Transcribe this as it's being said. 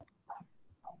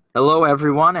Hello,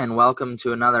 everyone, and welcome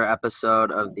to another episode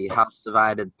of the House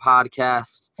Divided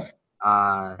podcast.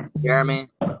 Jeremy,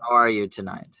 how are you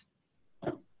tonight?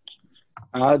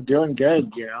 Doing good,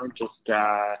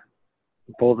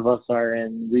 both of us are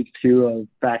in week 2 of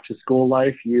back to school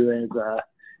life. You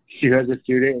as a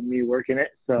student and me working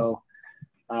it, so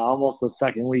almost the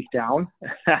second week down.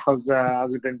 How's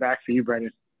it been back for you,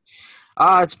 Brendan?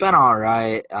 It's been all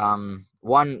right.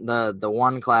 The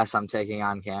one class I'm taking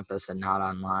on campus and not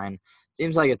online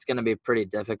seems like it's going to be pretty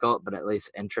difficult, but at least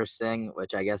interesting,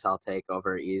 which I guess I'll take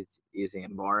over easy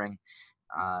and boring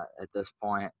at this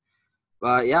point.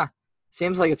 But yeah,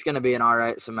 seems like it's going to be an all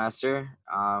right semester.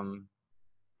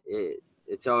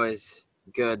 It's always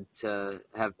good to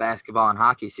have basketball and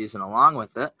hockey season along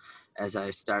with it as I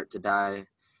start to die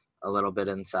a little bit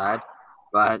inside.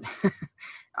 But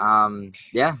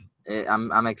yeah,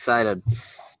 I'm excited.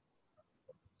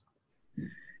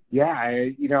 Yeah,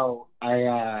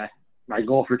 my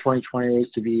goal for 2020 was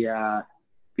to be a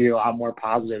lot more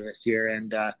positive this year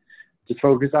and just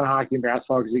focus on hockey and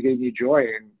basketball because it gave me joy.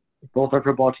 And both our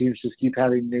football teams just keep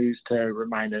having news to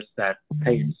remind us that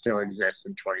pain still exists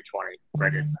in 2020,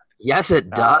 Brendan. Yes, it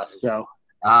does.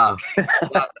 Uh,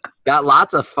 got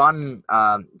lots of fun.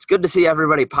 It's good to see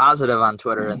everybody positive on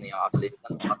Twitter in the off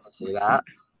season. Fun to see that.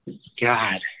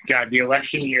 God, the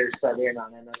election year set in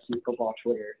on MSU football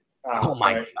Twitter. Oh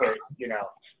my God! It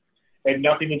had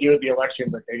nothing to do with the election,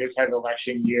 but they just had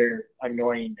election year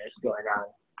annoyingness going on.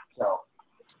 So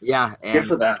yeah, good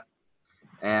for that.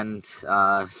 And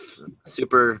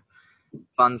super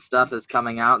fun stuff is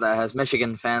coming out that has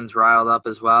Michigan fans riled up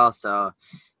as well. So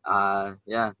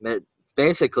yeah,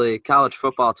 basically college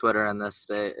football Twitter in this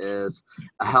state is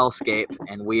a hellscape,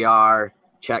 and we are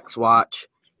checks watch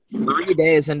 3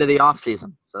 days into the off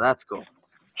season, so that's cool.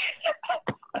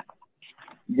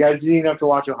 You guys didn't have to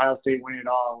watch Ohio State win it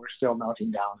all. We're still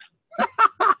melting down.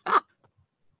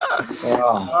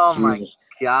 Oh my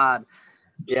God.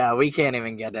 Yeah, we can't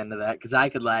even get into that because I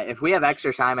could if we have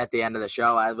extra time at the end of the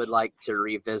show, I would like to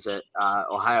revisit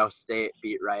Ohio State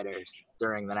beat writers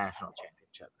during the national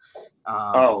championship.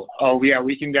 Yeah,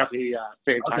 we can definitely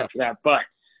save time for that. But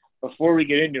before we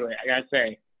get into it, I gotta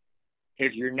say,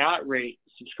 if you're not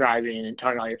subscribing and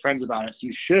telling all your friends about us,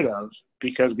 you should have,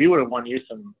 because we would have won you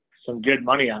some good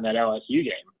money on that LSU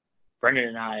game. Brendan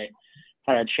and I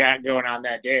had a chat going on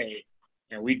that day,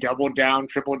 and we doubled down,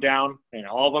 tripled down, and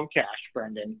all of them cashed,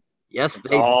 Brendan. Yes,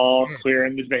 they all clear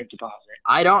in the bank deposit.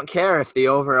 I don't care if the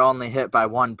over only hit by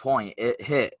 1 point. It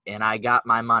hit, and I got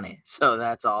my money. So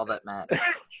that's all that matters.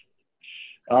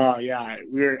 Oh, yeah.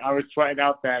 I was sweating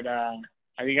out that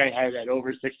I think I had that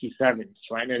over 67,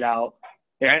 sweating it out.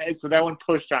 Yeah, so that one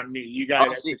pushed on me. You got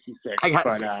it at 66. I got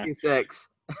 66.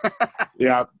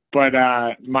 Yeah, but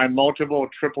my multiple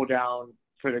triple down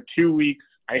for the 2 weeks.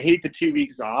 I hate the 2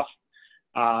 weeks off.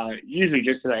 Usually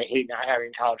just because I hate not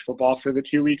having college football for the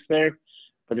 2 weeks there.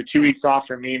 But the 2 weeks off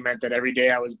for me meant that every day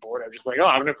I was bored. I was just like,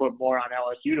 I'm going to put more on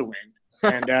LSU to win.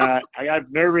 And I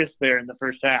got nervous there in the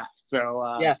first half.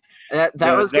 So yeah,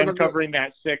 that was them covering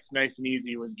that 6 nice and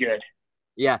easy was good.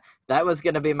 Yeah, that was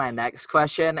going to be my next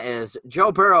question is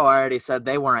Joe Burrow already said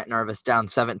they weren't nervous down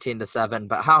 17-7,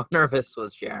 but how nervous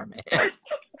was Jeremy?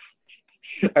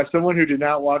 As someone who did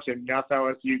not watch enough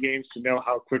LSU games to know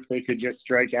how quick they could just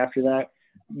strike after that,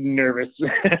 nervous.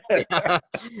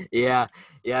 yeah,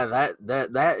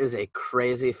 that is a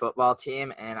crazy football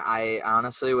team, and I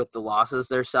honestly, with the losses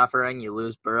they're suffering, you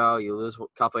lose Burrow, you lose a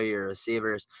couple of your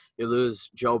receivers, you lose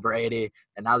Joe Brady,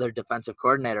 and now their defensive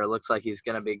coordinator looks like he's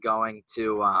going to be going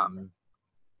to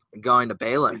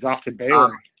Baylor. He's off to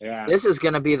Baylor. Yeah. This is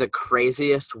going to be the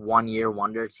craziest one-year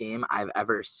wonder team I've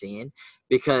ever seen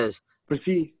because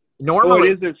normally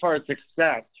it is as far as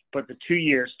success, but the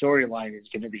 2-year storyline is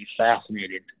going to be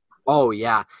fascinating. Oh,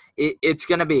 yeah. It's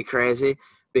going to be crazy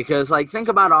because, think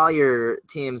about all your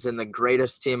teams in the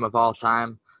greatest team of all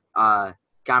time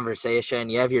conversation.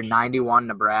 You have your 91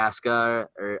 Nebraska,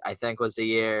 or I think was the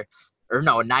year – or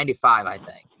no, 95, I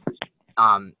think.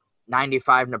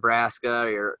 95 Nebraska,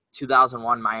 your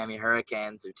 2001 Miami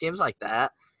Hurricanes, or teams like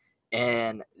that.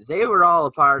 And they were all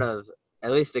a part of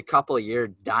at least a couple of year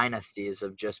dynasties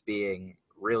of just being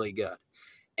really good.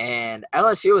 And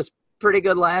LSU was pretty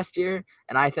good last year,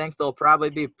 and I think they'll probably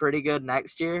be pretty good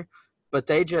next year. But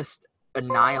they just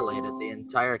annihilated the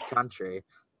entire country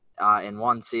in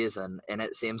one season, and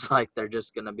it seems like they're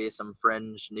just going to be some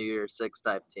fringe New Year's Six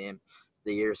type team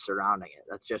the years surrounding it.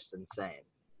 That's just insane.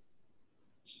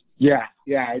 Yeah,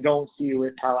 I don't see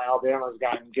with how Alabama's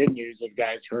gotten good news of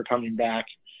guys who are coming back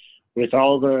with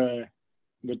all the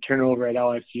turnover at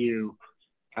LSU.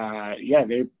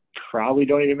 They probably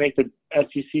don't even make the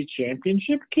SEC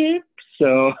championship game.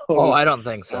 So, I don't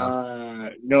think so.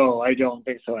 No, I don't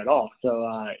think so at all.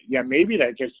 So, maybe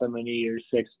that gets them a New Year's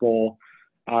Six bowl.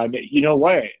 You know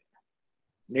what?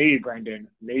 Maybe, Brendan.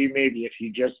 Maybe if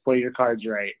you just play your cards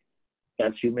right,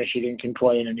 that's who Michigan can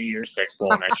play in a New Year's Six bowl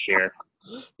next year.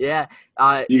 Yeah.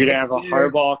 You could have a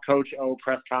Harbaugh Coach O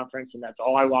press conference, and that's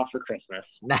all I want for Christmas.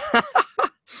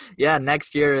 Yeah,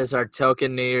 next year is our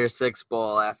token New Year's Six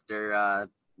bowl after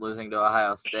losing to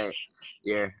Ohio State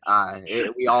year.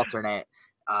 We alternate.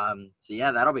 So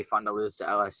yeah, that'll be fun to lose to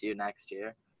LSU next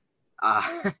year.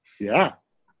 Yeah.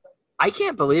 I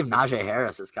can't believe Najee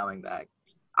Harris is coming back.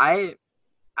 I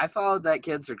followed that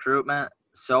kid's recruitment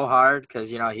so hard because,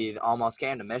 he almost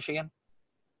came to Michigan.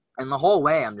 And the whole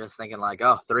way I'm just thinking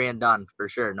 3 and done for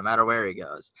sure, no matter where he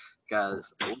goes,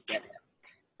 because look at him.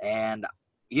 And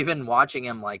even watching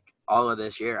him all of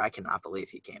this year, I cannot believe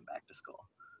he came back to school.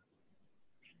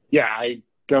 Yeah, I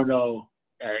don't know.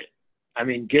 I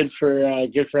mean, good for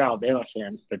Alabama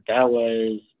fans, but that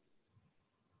was –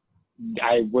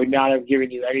 I would not have given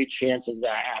you any chance of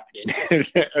that happening,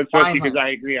 especially because I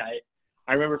agree.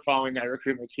 I remember following that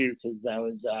recruitment too, because that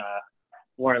was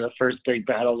one of the first big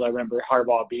battles I remember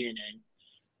Harbaugh being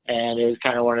in, and it was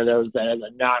kind of one of those that, as a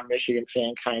non-Michigan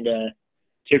fan, kind of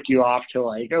tipped you off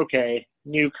to okay,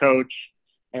 new coach,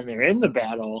 and they're in the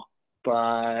battle,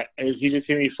 but is he just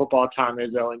going to be football Tom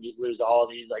Izzo and just lose all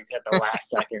these at the last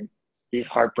second, these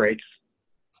heartbreaks?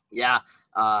 Yeah,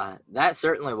 that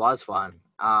certainly was fun.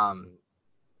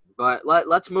 But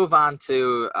let's move on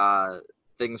to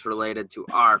things related to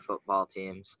our football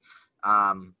teams.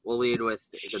 We'll lead with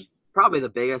probably the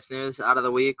biggest news out of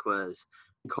the week was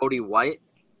Cody White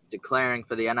declaring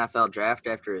for the NFL draft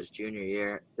after his junior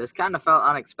year. This kind of felt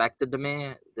unexpected to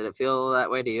me. Did it feel that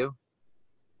way to you?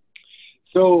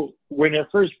 So when it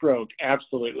first broke,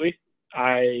 absolutely.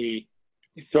 I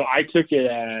took it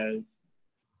as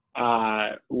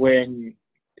because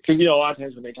a lot of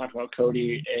times when they talk about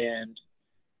Cody and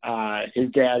his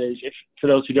dad is, for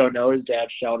those who don't know, his dad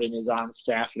Sheldon is on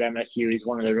staff at MSU. He's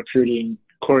one of the recruiting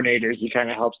coordinators. He kind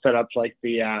of helps set up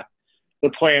the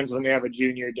plans when they have a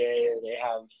junior day or they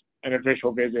have an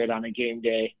official visit on a game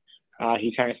day.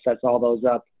 He kind of sets all those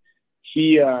up.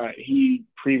 He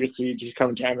previously, just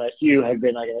coming to MSU, had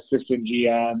been an assistant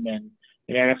GM and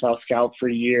an NFL scout for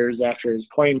years after his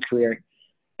playing career.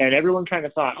 And everyone kind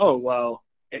of thought, oh, well,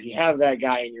 if you have that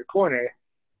guy in your corner,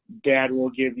 Dad will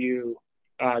give you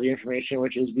the information,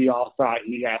 which is we all thought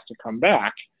he has to come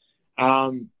back.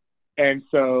 And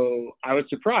so I was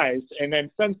surprised. And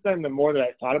then since then, the more that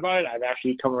I thought about it, I've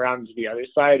actually come around to the other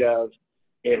side of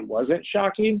it wasn't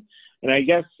shocking. And I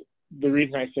guess the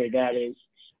reason I say that is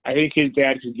I think his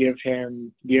dad could give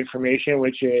him the information,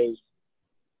 which is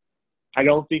I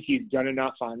don't think he's done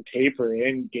enough on tape or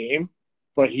in game,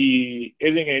 but he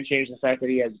isn't going to change the fact that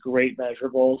he has great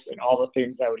measurables and all the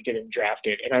things that would get him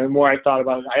drafted. And the more I thought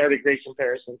about it, I heard a great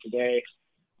comparison today.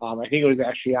 I think it was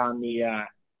actually on the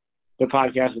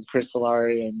podcast with Chris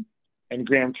Solari and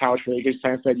Graham Couch, where he just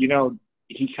kind of said, he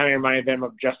kind of reminded them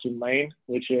of Justin Lane,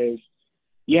 which is,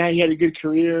 yeah, he had a good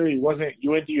career. You wouldn't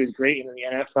think he was great, and then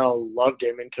the NFL loved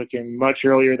him and took him much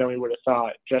earlier than we would have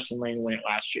thought Justin Lane went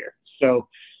last year. So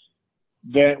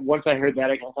then once I heard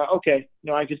that, I kind of thought, okay,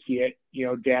 no, I could see it.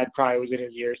 Dad probably was in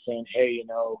his ear saying, hey,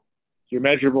 your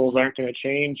measurables aren't going to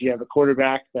change. You have a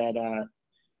quarterback that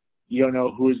you don't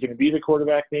know who is going to be the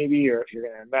quarterback maybe, or if you're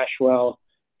going to mesh well.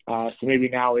 So maybe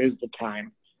now is the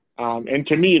time. And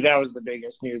to me, that was the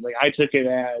biggest news. I took it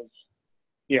as,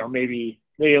 maybe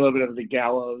a little bit of the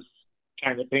gallows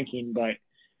kind of thinking. But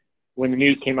when the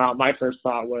news came out, my first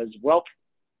thought was, well,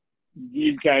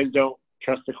 these guys don't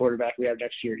trust the quarterback we have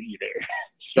next year either.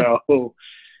 So,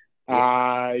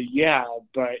 yeah.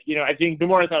 But, I think the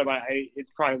more I thought about it, it's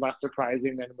probably less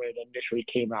surprising than when it initially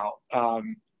came out.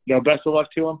 Best of luck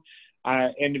to him.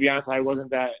 And to be honest, I wasn't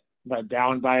that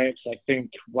down by it. So I think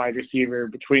wide receiver,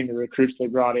 between the recruits they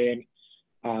brought in,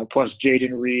 plus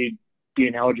Jaden Reed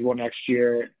being eligible next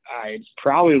year, it's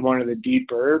probably one of the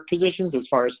deeper positions as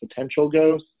far as potential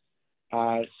goes.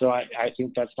 So I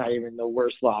think that's not even the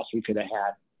worst loss we could have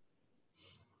had.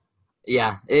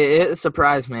 Yeah, it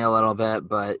surprised me a little bit,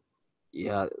 but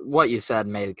yeah, what you said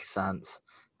makes sense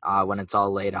when it's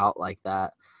all laid out like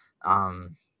that.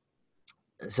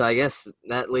 So I guess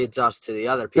that leads us to the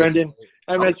other piece. Brendan,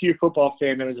 MSU football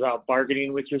fandom is about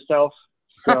bargaining with yourself.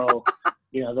 So,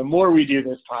 the more we do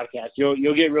this podcast,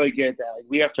 you'll get really good at that.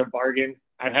 We have to bargain.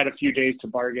 I've had a few days to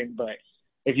bargain, but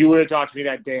if you would have talked to me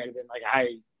that day, I'd have been like,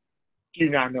 I do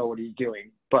not know what he's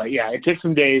doing. But yeah, it took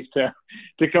some days to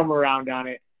come around on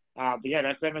it. But yeah,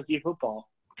 that's MSU football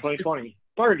 2020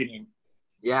 bargaining.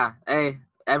 Yeah, hey,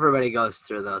 everybody goes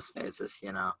through those phases,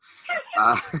 you know.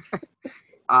 Uh,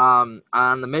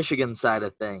 on the Michigan side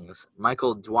of things,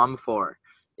 Michael Dwumfor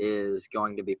is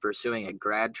going to be pursuing a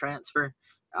grad transfer.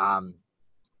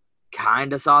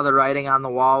 Kind of saw the writing on the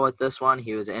wall with this one.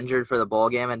 He was injured for the bowl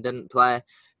game and didn't play,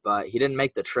 but he didn't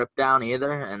make the trip down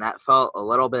either, and that felt a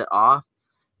little bit off.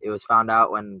 It was found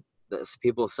out when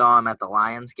people saw him at the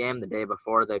Lions game the day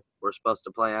before they were supposed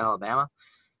to play Alabama.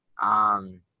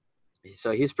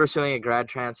 So he's pursuing a grad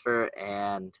transfer,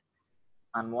 and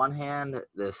on one hand,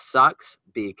 this sucks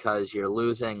because you're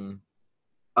losing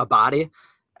a body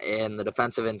in the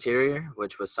defensive interior,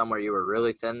 which was somewhere you were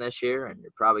really thin this year, and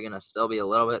you're probably going to still be a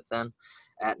little bit thin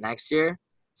at next year.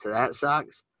 So that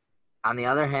sucks. On the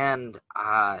other hand,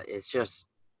 it's just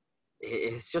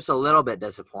a little bit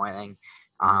disappointing,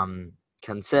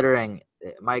 considering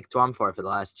Mike Dwumfor for the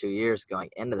last 2 years going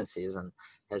into the season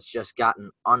has just gotten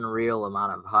unreal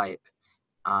amount of hype.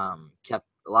 Kept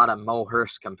a lot of Mo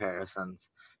Hurst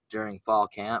comparisons during fall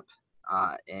camp,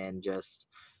 and just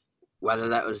whether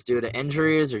that was due to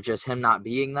injuries or just him not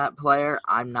being that player,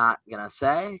 I'm not going to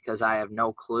say because I have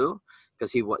no clue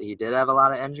because he did have a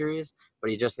lot of injuries,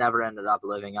 but he just never ended up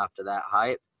living up to that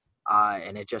hype.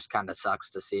 And it just kind of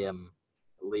sucks to see him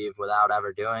leave without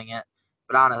ever doing it.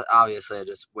 But obviously, I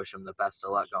just wish him the best of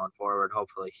luck going forward.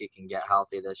 Hopefully he can get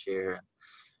healthy this year and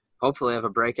hopefully have a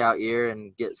breakout year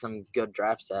and get some good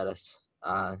draft status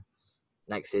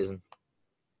next season.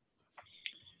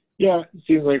 Yeah, it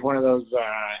seems like one of those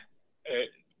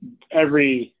as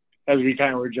we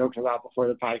kind of were joking about before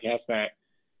the podcast that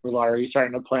we're already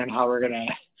starting to plan how we're going to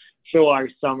fill our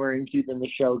summer and keeping the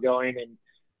show going.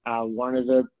 And one of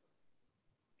the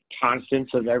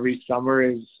constants of every summer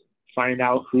is finding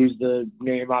out who's the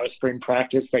name out of spring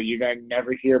practice that you then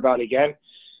never hear about again.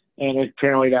 And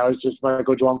apparently that was just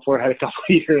Michael Dwumfor had a couple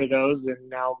of years of those, and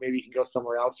now maybe he can go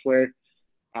somewhere else where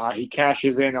he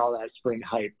cashes in all that spring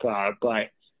hype.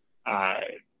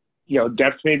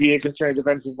 Depth may be a concern at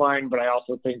defensive line, but I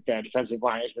also think that defensive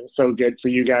line has been so good for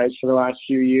you guys for the last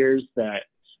few years that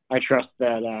I trust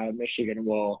that Michigan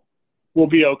will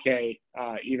be okay,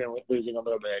 even with losing a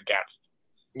little bit of depth.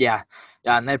 Yeah,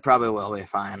 and they probably will be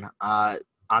fine.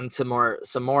 On to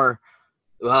some more.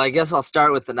 Well, I guess I'll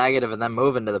start with the negative and then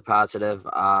move into the positive.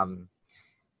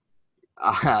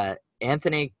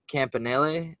 Anthony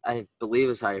Campanile, I believe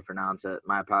is how you pronounce it.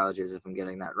 My apologies if I'm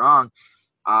getting that wrong.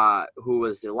 Who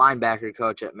was the linebacker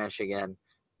coach at Michigan.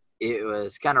 It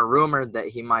was kind of rumored that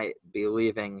he might be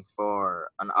leaving for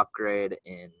an upgrade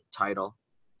in title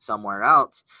somewhere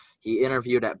else. He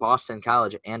interviewed at Boston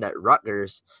College and at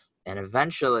Rutgers, and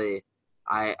eventually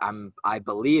I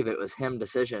believe it was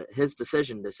his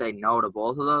decision to say no to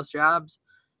both of those jobs.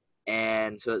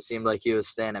 And so it seemed like he was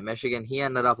staying at Michigan. He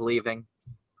ended up leaving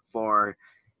for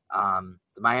the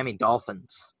Miami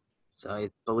Dolphins. So I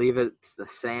believe it's the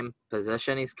same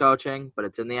position he's coaching, but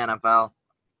it's in the NFL.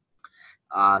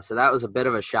 So that was a bit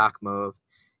of a shock move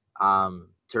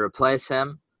to replace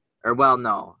him.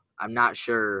 No, I'm not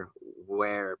sure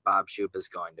where Bob Shoop is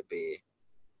going to be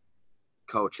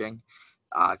coaching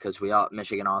because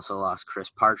Michigan also lost Chris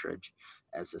Partridge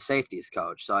as the safeties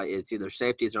coach. So it's either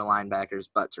safeties or linebackers,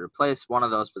 but to replace one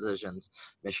of those positions,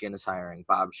 Michigan is hiring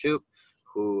Bob Shoop,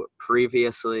 who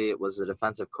previously was the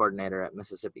defensive coordinator at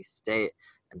Mississippi State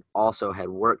and also had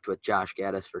worked with Josh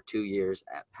Gaddis for 2 years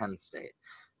at Penn State.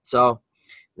 So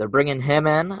they're bringing him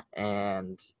in,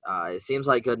 and it seems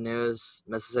like good news.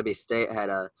 Mississippi State had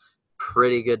a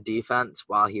pretty good defense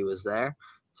while he was there,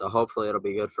 so hopefully it'll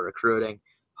be good for recruiting.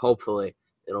 Hopefully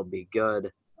it'll be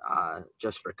good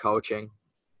just for coaching.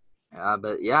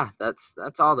 But yeah, that's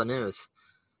all the news.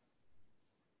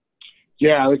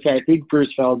 Yeah, I think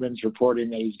Bruce Feldman's reporting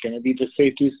that he's going to be the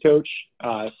safeties coach.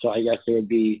 So I guess it would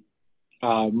be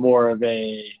more of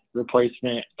a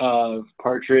replacement of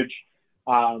Partridge.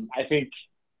 I think,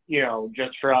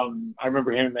 just I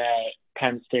remember him at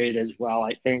Penn State as well.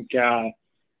 I think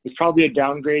it's probably a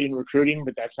downgrade in recruiting,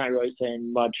 but that's not really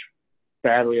saying much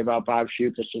badly about Bob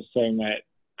Shoop. It's just saying that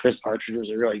Chris Partridge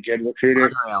was a really good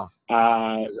recruiter. Unreal.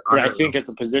 But I think as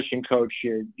a position coach,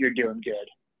 you're doing good.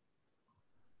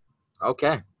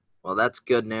 Okay, well that's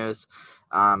good news.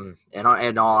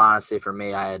 In all honesty, for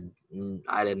me, I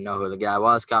didn't know who the guy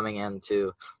was coming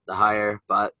into the hire,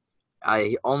 but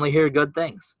I only hear good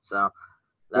things. So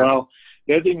that's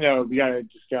the other thing though we got to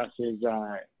discuss is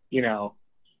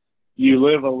you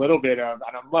live a little bit on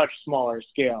a much smaller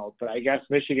scale, but I guess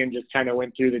Michigan just kind of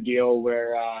went through the deal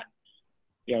where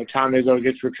Tom Izzo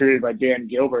gets recruited by Dan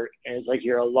Gilbert, and it's like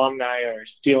your alumni are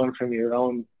stealing from your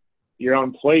own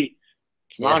plate.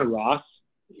 Come on, Ross.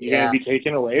 You're going to be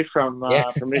taken away from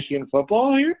Michigan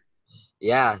football here?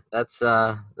 Yeah, that's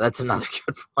another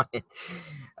good point.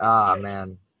 Oh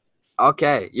man.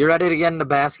 Okay, you ready to get into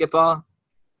basketball?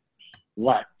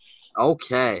 What?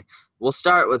 Okay, we'll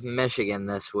start with Michigan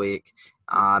this week.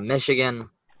 Michigan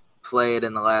played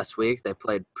in the last week. They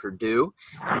played Purdue,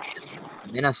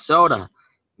 Minnesota.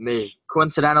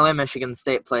 Coincidentally, Michigan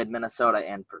State played Minnesota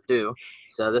and Purdue,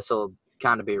 so this will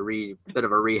kind of be a bit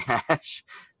of a rehash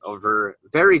over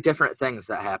very different things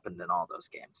that happened in all those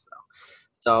games, though.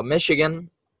 So Michigan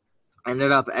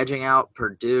ended up edging out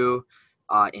Purdue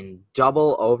in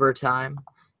double overtime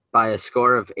by a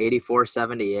score of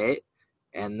 84-78.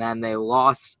 And then they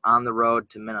lost on the road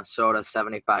to Minnesota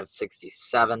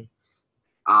 75-67.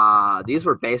 These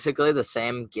were basically the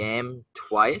same game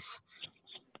twice.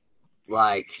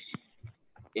 Like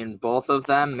in both of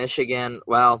them, Michigan,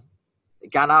 well,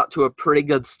 got out to a pretty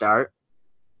good start.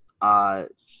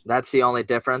 That's the only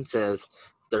difference is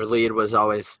their lead was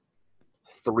always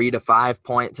 3 to 5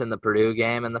 points in the Purdue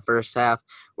game in the first half,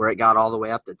 where it got all the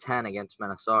way up to 10 against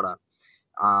Minnesota.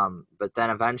 But then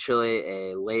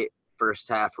eventually a late first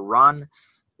half run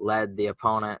led the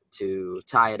opponent to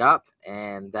tie it up,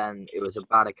 and then it was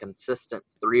about a consistent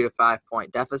 3 to 5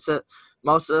 point deficit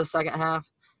most of the second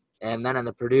half. And then in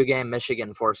the Purdue game,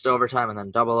 Michigan forced overtime and then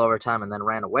double overtime and then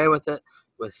ran away with it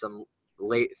with some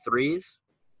late threes.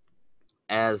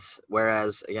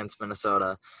 Whereas against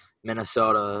Minnesota,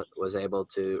 Minnesota was able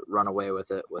to run away with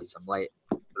it with some late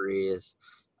threes,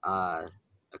 a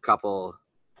couple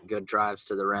good drives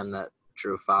to the rim that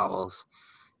drew fouls,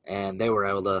 and they were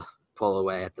able to pull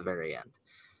away at the very end.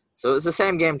 So it was the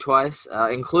same game twice,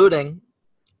 including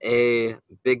a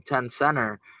Big Ten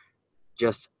center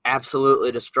just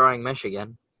absolutely destroying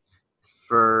Michigan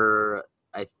for,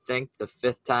 I think, the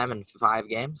 5th time in 5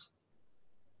 games.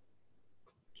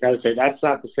 I would say that's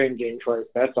not the same game choice.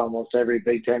 That's almost every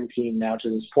Big Ten team now to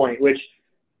this point. Which,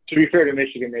 to be fair to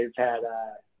Michigan, they've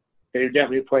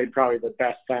definitely played probably the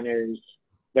best centers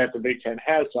that the Big Ten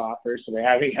has to offer. So they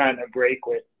haven't gotten a break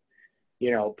with,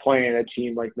 playing a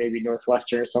team like maybe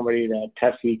Northwestern or somebody that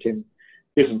Teskey can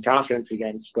give some confidence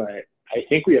against. But I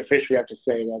think we officially have to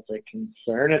say that's a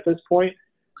concern at this point.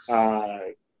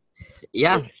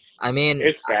 Yeah, I mean,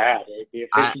 it's bad. The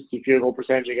efficiency field goal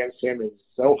percentage against him is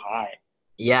so high.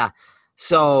 Yeah.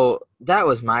 So that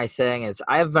was my thing is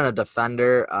I've been a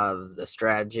defender of the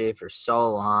strategy for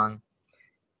so long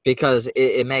because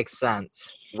it makes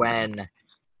sense when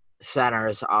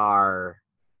centers are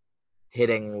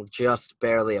hitting just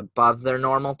barely above their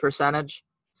normal percentage.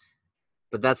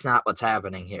 But that's not what's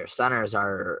happening here. Centers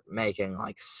are making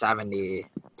like 70%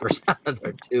 of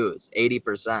their twos,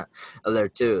 80% of their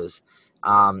twos.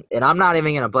 And I'm not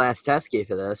even going to blast Teskey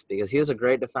for this because he was a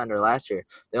great defender last year.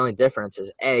 The only difference is,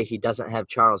 A, he doesn't have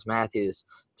Charles Matthews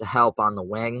to help on the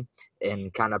wing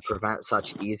and kind of prevent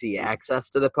such easy access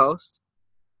to the post.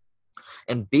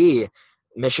 And B,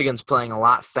 Michigan's playing a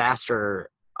lot faster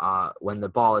when the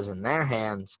ball is in their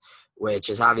hands, which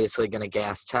is obviously going to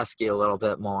gas Teskey a little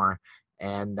bit more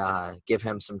and give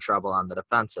him some trouble on the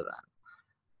defensive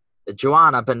end.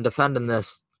 Juwan, I've been defending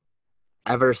this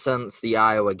ever since the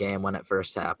Iowa game when it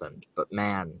first happened. But,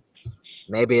 man,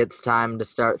 maybe it's time to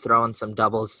start throwing some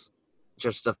doubles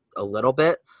just a little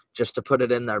bit, just to put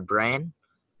it in their brain.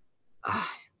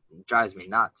 It drives me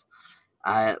nuts.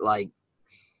 I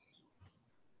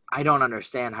don't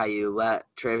understand how you let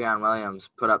Travion Williams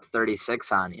put up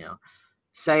 36 on you.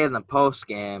 Say in the post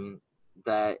game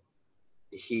that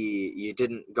you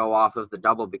didn't go off of the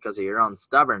double because of your own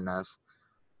stubbornness,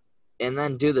 and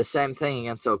then do the same thing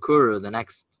against Okuru the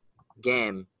next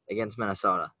game against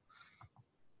Minnesota.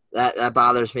 That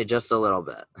bothers me just a little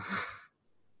bit.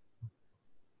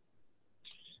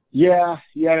 Yeah,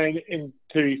 and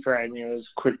to be fair, it was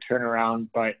a quick turnaround,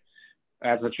 but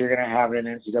that's what you're going to have in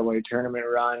an NCAA tournament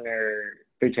run or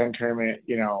Big Ten tournament.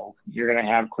 You're going to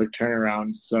have quick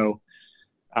turnarounds. So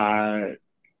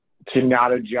to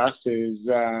not adjust is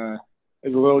a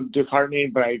little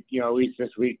disheartening. But at least this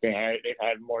week they've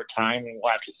had more time, and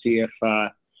we'll have to see if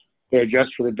they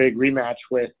adjust for the big rematch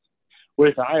with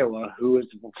Iowa, who was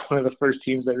one of the first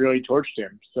teams that really torched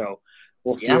him. So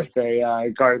we'll see if they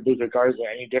guard Luka Garza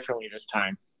any differently this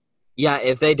time. Yeah,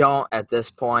 if they don't at this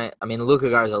point, Luka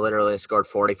Garza literally scored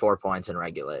 44 points in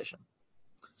regulation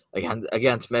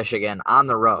against Michigan on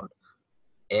the road.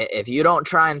 If you don't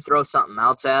try and throw something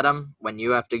else at him when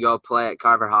you have to go play at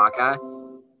Carver Hawkeye,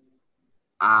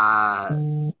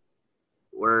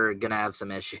 we're going to have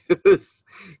some issues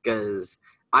because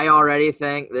I already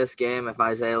think this game, if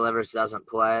Isaiah Livers doesn't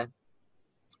play,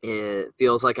 it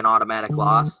feels like an automatic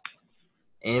loss.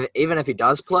 And even if he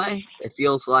does play, it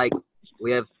feels like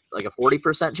we have like a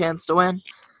 40% chance to win.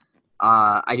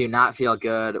 I do not feel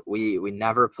good. We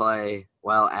never play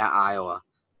well at Iowa.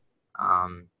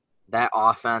 That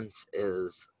offense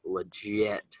is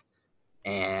legit,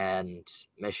 and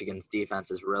Michigan's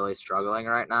defense is really struggling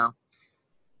right now.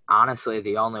 Honestly,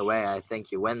 the only way I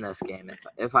think you win this game,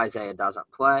 if Isaiah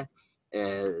doesn't play,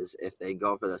 is if they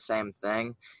go for the same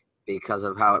thing because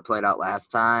of how it played out last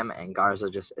time, and Garza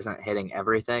just isn't hitting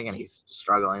everything, and he's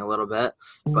struggling a little bit,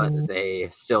 but they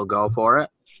still go for it.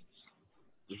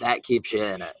 That keeps you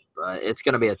in it, but it's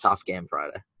going to be a tough game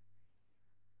Friday.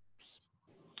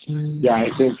 Yeah, I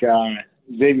think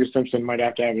Xavier Simpson might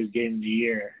have to have his game of the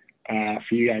year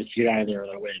for you guys to get out of there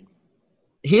with a win.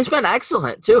 He's been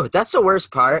excellent too. That's the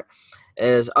worst part.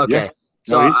 Is okay. Yeah.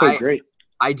 So he's played great.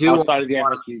 I do outside of the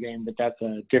MSU game, but that's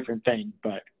a different thing.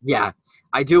 But yeah,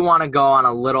 I do want to go on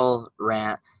a little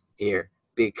rant here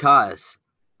because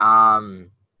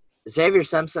Xavier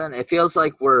Simpson. It feels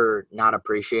like we're not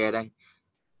appreciating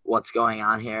what's going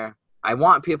on here. I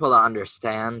want people to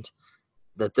understand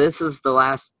that this is the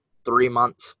last 3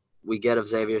 months we get of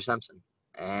Xavier Simpson.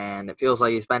 And it feels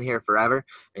like he's been here forever,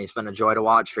 and he's been a joy to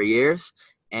watch for years.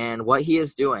 And what he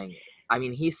is doing, I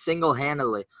mean, he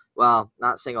single-handedly, well,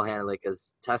 not single-handedly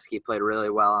because Teskey played really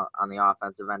well on the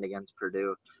offensive end against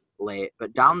Purdue late.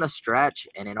 But down the stretch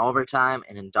and in overtime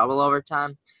and in double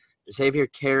overtime, Xavier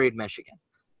carried Michigan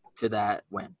to that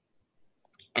win.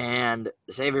 And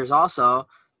Xavier's also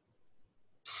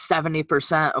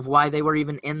 70% of why they were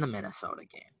even in the Minnesota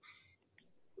game.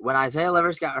 When Isaiah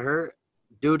Livers got hurt,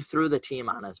 dude threw the team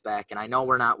on his back, and I know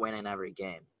we're not winning every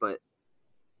game, but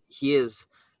he is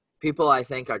 – people, I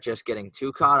think, are just getting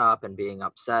too caught up and being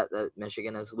upset that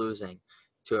Michigan is losing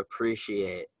to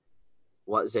appreciate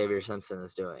what Xavier Simpson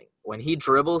is doing. When he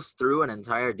dribbles through an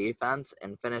entire defense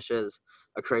and finishes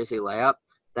a crazy layup,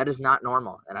 that is not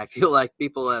normal, and I feel like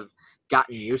people have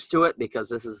gotten used to it because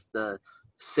this is the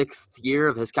 6th year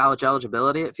of his college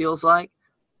eligibility, it feels like.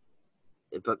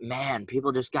 But, man,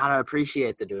 people just got to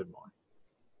appreciate the dude more.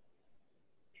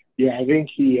 Yeah, I think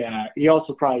he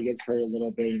also probably gets hurt a little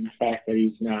bit in the fact that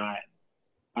he's not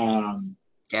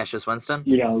Cassius Winston?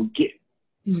 That's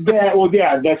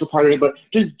a part of it. But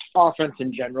just offense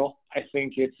in general, I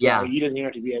think it's he doesn't even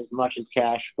have to be as much as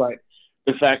Cash, but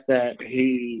the fact that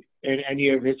he, in any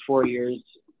of his 4 years,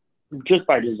 just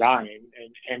by design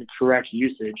and correct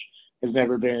usage, has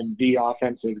never been the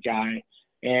offensive guy.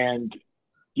 And,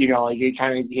 it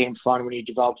kind of became fun when he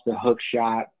developed the hook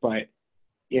shot, but,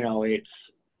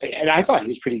 and I thought he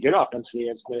was pretty good offensively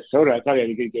against Minnesota. I thought he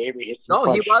had a good game. He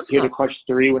had a clutch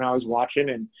 3 when I was watching,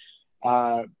 and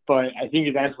but I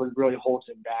think that's what really holds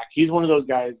him back. He's one of those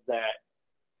guys that,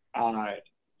 I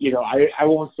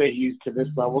won't say he's to this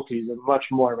level because he's a much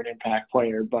more of an impact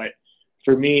player, but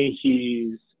for me,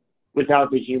 he's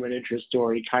without the human interest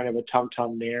story, kind of a Tum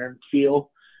Nair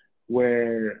feel,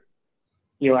 where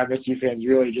MSU fans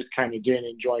really just kind of didn't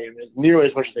enjoy him as nearly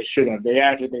as much as they should have. They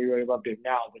acted they really loved him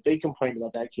now, but they complained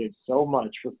about that kid so much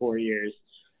for 4 years.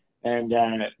 And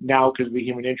now, because of the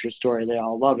human interest story, they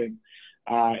all love him.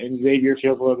 And Xavier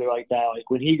feels a little bit like that.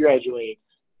 Like when he graduates,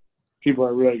 people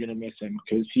are really going to miss him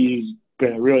because he's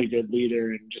been a really good leader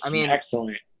and just an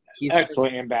excellent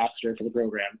ambassador for the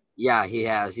program. Yeah, he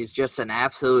has. He's just an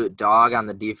absolute dog on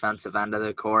the defensive end of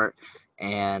the court.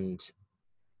 And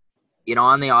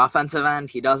on the offensive end,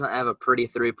 he doesn't have a pretty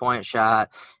 3-point shot.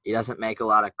 He doesn't make a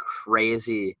lot of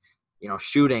crazy,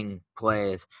 shooting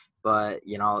plays. But,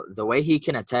 the way he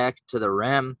can attack to the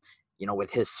rim,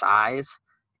 with his size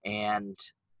and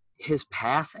his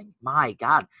passing, my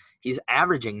God, he's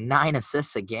averaging 9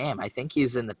 assists a game. I think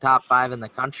he's in the top 5 in the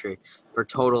country for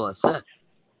total assists.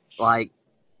 Like,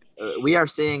 we are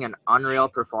seeing an unreal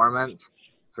performance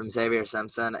from Xavier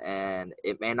Simpson, and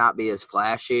it may not be as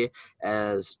flashy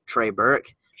as Trey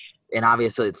Burke, and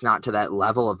obviously it's not to that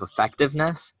level of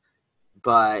effectiveness,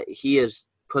 but he has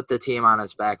put the team on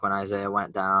his back when Isaiah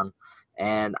went down.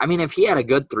 And, I mean, if he had a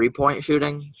good 3-point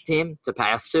shooting team to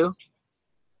pass to,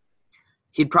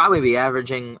 he'd probably be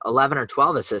averaging 11 or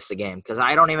 12 assists a game because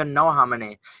I don't even know how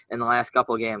many in the last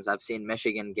couple of games I've seen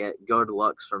Michigan get good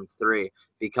looks from 3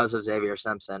 because of Xavier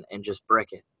Simpson and just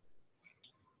brick it.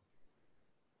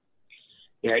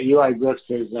 Yeah, Eli Brooks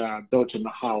is built in the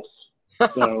house.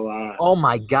 So, oh,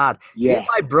 my God. Yeah.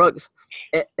 Eli Brooks.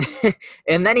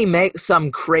 And then he makes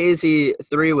some crazy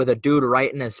 3 with a dude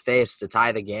right in his face to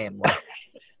tie the game.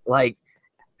 Like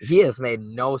he has made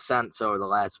no sense over the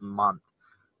last month.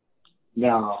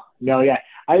 No, yeah.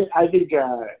 I think,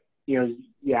 I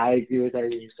agree with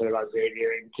everything you said about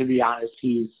Xavier. And to be honest,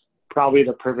 he's probably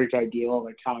the perfect ideal of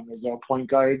a Tom Izzo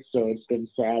point guard. So it's been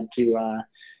sad to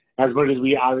as much as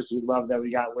we obviously love that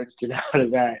we got Winston out of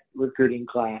that recruiting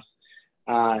class,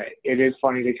 it is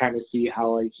funny to kind of see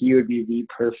how like he would be the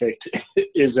perfect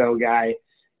Izzo guy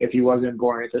if he wasn't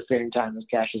born at the same time as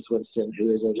Cassius Winston,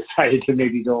 who Izzo decided to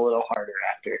maybe go a little harder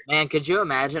after. Man, could you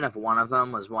imagine if one of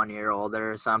them was 1 year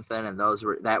older or something, and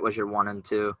that was your 1 and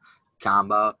 2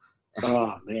 combo?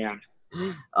 Oh man.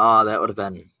 Oh, that would have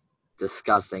been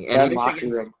disgusting. And That locker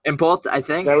room. And both, I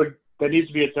think that needs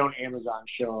to be its own Amazon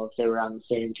show if they were on the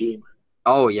same team.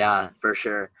 Oh yeah, for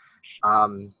sure.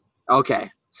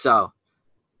 Okay, so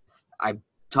I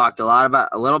talked a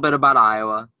little bit about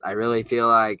Iowa. I really feel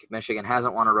like Michigan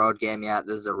hasn't won a road game yet.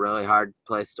 This is a really hard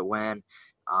place to win.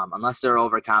 Unless they're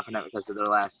overconfident because of their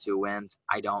last 2 wins,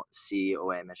 I don't see a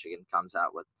way Michigan comes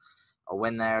out with a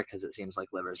win there because it seems like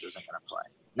Livers isn't going to play.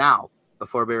 Now,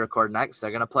 before we record next,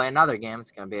 they're going to play another game.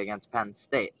 It's going to be against Penn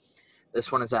State.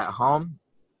 This one is at home,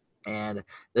 and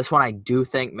this one I do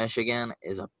think Michigan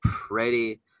is a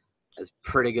pretty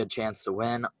good chance to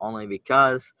win, only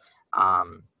because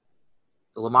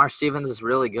Lamar Stevens is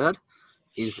really good.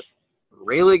 He's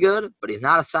really good, but he's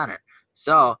not a center.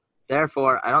 So,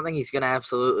 therefore, I don't think he's going to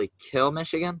absolutely kill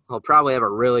Michigan. He'll probably have a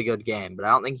really good game, but I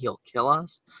don't think he'll kill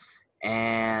us.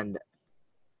 And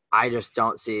I just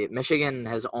don't see – Michigan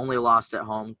has only lost at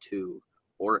home to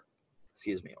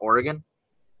Oregon.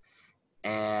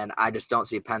 And I just don't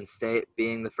see Penn State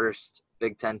being the first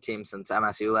Big Ten team since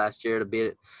MSU last year to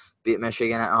beat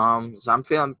Michigan at home. So I'm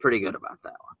feeling pretty good about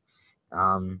that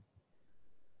one.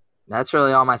 That's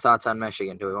really all my thoughts on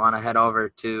Michigan. Do we want to head over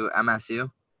to MSU?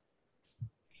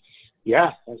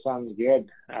 Yeah, that sounds good.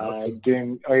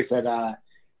 Okay. Like I said, I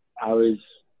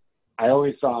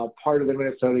only saw part of the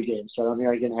Minnesota game, so I don't think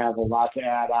I can have a lot to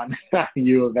add on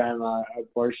U of M,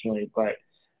 unfortunately. But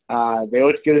they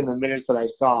looked good in the minutes that I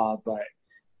saw. But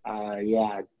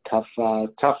yeah, tough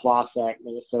loss at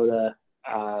Minnesota.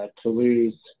 To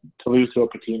lose to a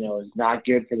Patino is not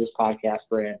good for this podcast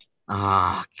brand.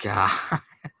 Oh God.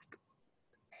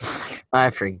 I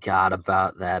forgot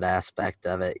about that aspect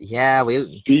of it. Yeah,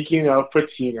 Speaking of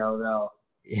Patino, though,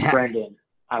 yeah. Brendan,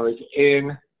 I was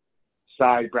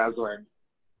inside Breslin,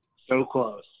 so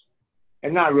close,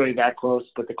 and not really that close,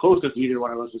 but the closest either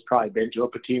one of us has probably been to a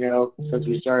Patino since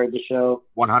we started the show.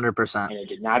 100%, and it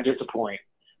did not disappoint.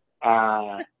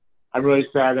 I'm really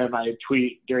sad that my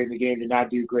tweet during the game did not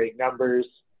do great numbers.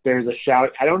 There's a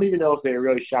shout. I don't even know if they were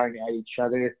really shouting at each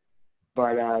other,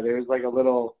 but there was like a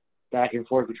little back and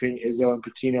forth between Izzo and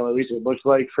Patino, at least it looks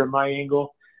like from my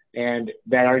angle, and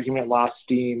that argument lost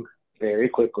steam very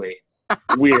quickly.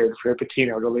 Weird for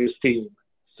Patino to lose steam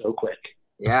so quick.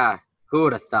 Yeah, who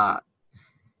would have thought?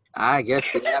 I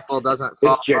guess the apple doesn't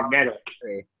fall. It's genetic.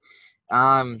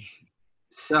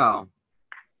 So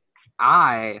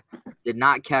I did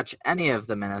not catch any of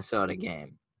the Minnesota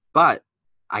game, but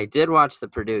I did watch the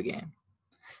Purdue game.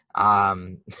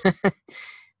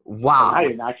 Wow. I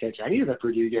did not catch any of the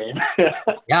Purdue game.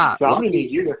 Yeah. So I'm going to need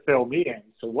you to fill me in.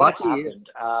 So what happened?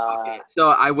 Okay.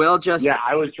 So I will just – Yeah,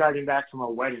 I was driving back from a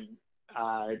wedding,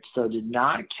 so did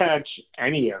not catch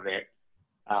any of it.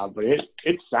 But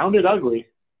it sounded ugly.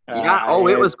 Yeah.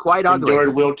 It was quite ugly. I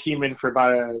endured Will Tiemann for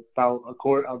about a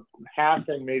quarter, half,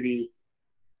 and maybe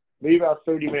about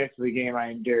 30 minutes of the game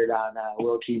I endured on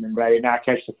Will Tiemann, but I did not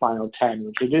catch the final 10,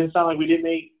 which it didn't sound like we didn't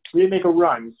make a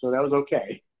run, so that was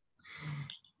okay.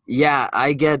 Yeah,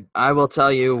 I will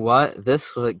tell you what,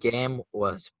 this game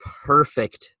was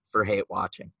perfect for hate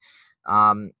watching.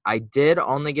 I did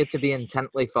only get to be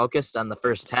intently focused on the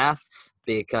first half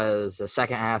because the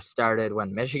second half started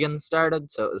when Michigan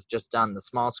started, so it was just on the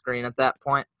small screen at that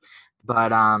point.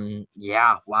 But,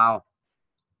 yeah, wow.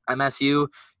 MSU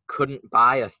couldn't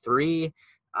buy a 3.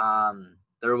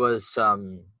 There was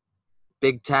some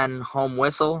Big Ten home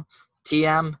whistle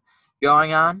TM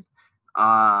going on.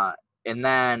 And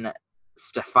then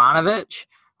Stefanovic,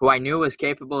 who I knew was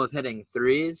capable of hitting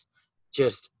 3s,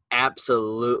 just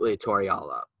absolutely tore y'all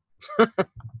up.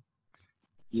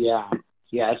 Yeah,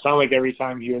 it sounded like every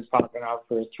time he was popping out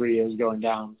for a 3, it was going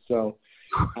down. So,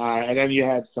 and then you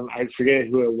had I forget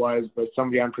who it was, but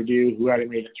somebody on Purdue who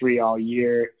hadn't made a 3 all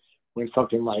year went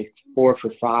something like 4 for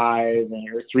 5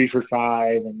 or 3 for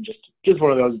 5, and just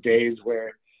one of those days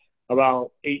where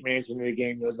about 8 minutes into the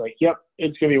game, it was like, yep,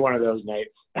 it's going to be one of those nights.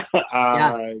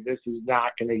 This is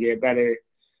not going to get better.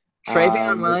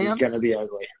 Travion Williams is going to be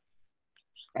ugly.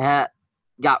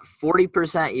 Got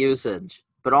 40% usage,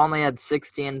 but only had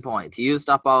 16 points. He used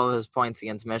up all of his points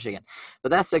against Michigan. But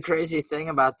that's the crazy thing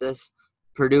about this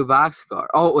Purdue box score.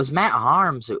 Oh, it was Matt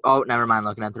Harms who – oh, never mind,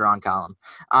 looking at the wrong column.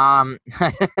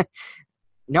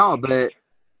 No, but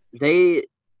they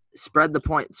spread the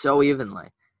points so evenly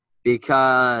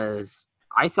because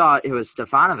I thought it was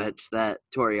Stefanovic that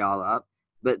tore y'all up.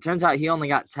 But it turns out he only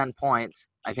got 10 points.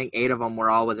 I think 8 of them were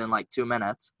all within like 2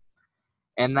 minutes.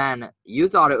 And then you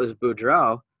thought it was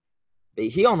Boudreaux, but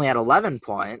he only had 11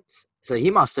 points, so he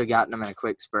must have gotten them in a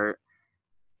quick spurt.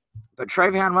 But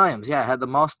Travion Williams, yeah, had the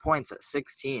most points at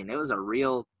 16. It was a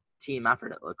real team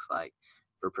effort, it looks like,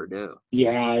 for Purdue.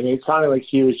 Yeah, and it sounded like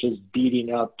he was just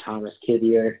beating up Thomas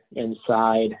Kittier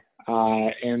inside.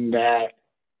 And that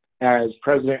as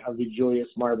president of the Julius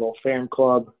Marble fan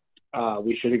club,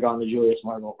 we should have gone to Julius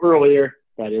Marble earlier.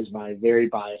 That is my very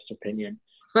biased opinion.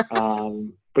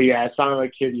 But yeah, it sounded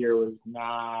like Kittier was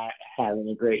not having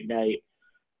a great night,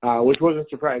 which wasn't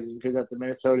surprising because at the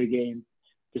Minnesota game,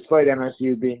 despite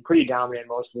MSU being pretty dominant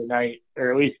most of the night,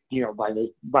 or at least, by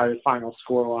the final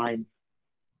score line,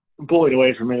 bullied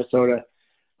away from Minnesota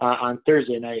on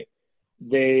Thursday night,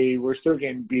 they were still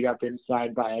getting beat up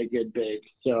inside by a good big.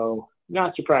 So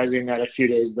not surprising that a few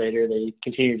days later they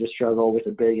continued to struggle with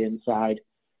a big inside.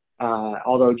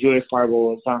 Although Julius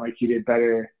Marble sounded like he did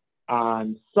better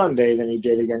on Sunday than he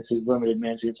did against his limited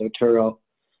minutes against Otero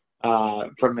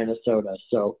from Minnesota.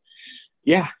 So,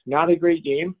 yeah, not a great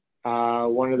game.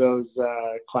 One of those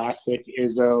classic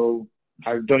Izzo,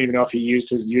 I don't even know if he used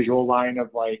his usual line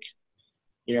of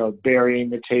burying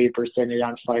the tape or setting it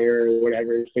on fire or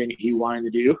whatever thing he wanted to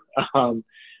do.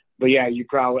 But yeah,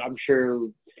 I'm sure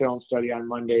film study on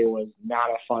Monday was not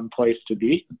a fun place to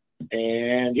be.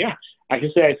 And yeah, I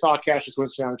can say I saw Cassius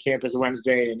Winston on campus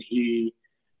Wednesday, and he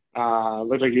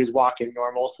looked like he was walking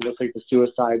normal. So it looks like the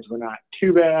suicides were not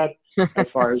too bad as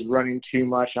far as running too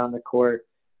much on the court,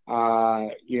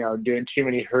 doing too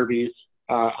many Herbies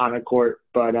on the court.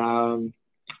 But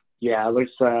yeah, it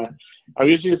looks. I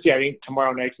was going to see. I think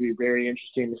tomorrow night will be very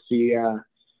interesting to see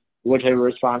what type of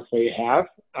response they have.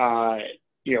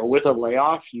 With a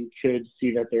layoff, you could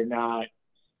see that they're not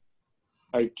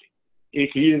like.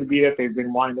 It could either be that they've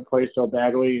been wanting to play so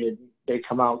badly and they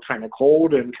come out kind of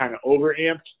cold and kind of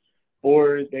overamped,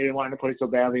 or they didn't want to play so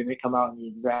badly and they come out in the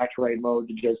exact right mode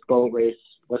to just boat race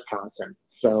Wisconsin.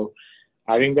 So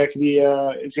I think that could be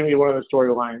it's going to be one of the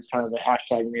storylines, kind of the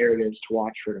hashtag narratives to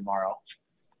watch for tomorrow.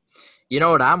 You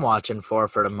know what I'm watching for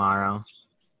tomorrow?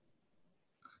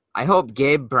 I hope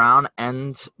Gabe Brown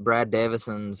ends Brad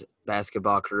Davison's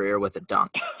basketball career with a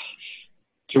dunk.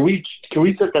 Can we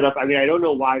set that up? I mean, I don't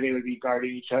know why they would be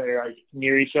guarding each other, like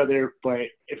near each other, but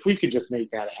if we could just make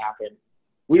that happen,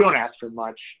 we don't ask for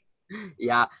much.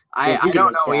 Yeah, I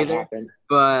don't know either,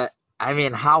 but I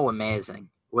mean, how amazing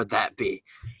would that be?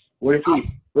 What if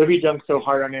he dunks so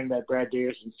hard on him that Brad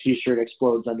Davison's T-shirt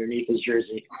explodes underneath his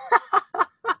jersey?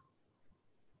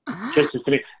 Just to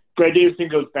finish, Brad Davison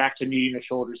goes back to needing a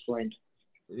shoulder sling.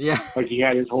 Yeah, like he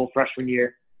had his whole freshman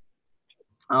year.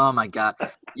 Oh my God!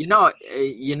 You know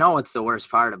what's the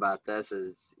worst part about this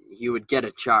is he would get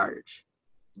a charge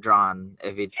drawn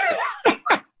if he.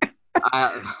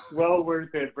 Well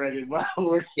worth it, Brendan. Well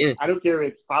worth it. I don't care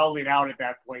if it's fouling out at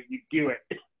that point. You do it.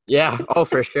 Yeah. Oh,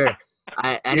 for sure.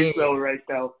 You're so right,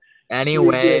 though.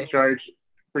 Anyway, charge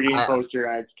for getting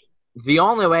posterized. The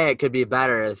only way it could be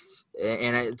better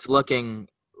and it's looking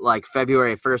like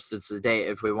February 1st, it's the date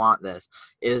if we want this,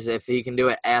 is if he can do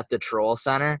it at the Troll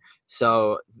Center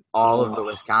so all of the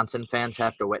Wisconsin fans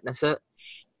have to witness it.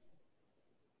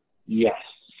 Yes.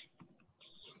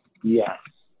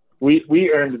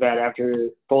 We earned that after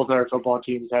both our football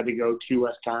teams had to go to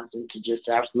Wisconsin to just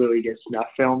absolutely get snuff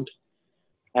filmed.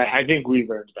 I think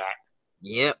we've earned that.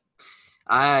 Yep.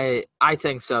 I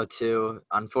think so too.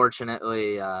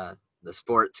 Unfortunately, the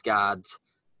sports gods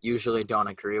usually don't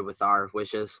agree with our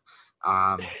wishes.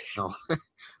 So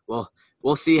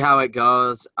we'll see how it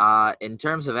goes. In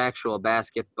terms of actual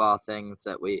basketball things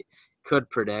that we could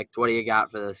predict, what do you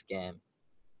got for this game?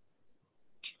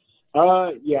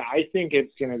 Yeah, I think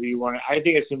it's going to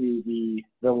be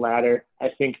the latter. I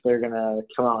think they're going to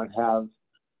come out and have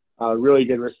a really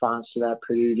good response to that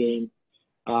Purdue game.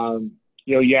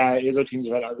 Other teams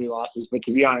have had ugly losses, but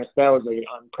to be honest, that was like an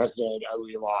unprecedented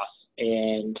ugly loss.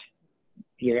 And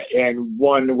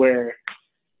one where,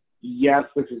 yes,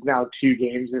 this is now 2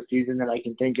 games this season that I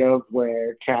can think of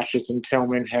where Cassius and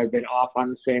Tillman have been off on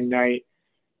the same night,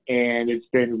 and it's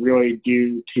been really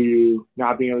due to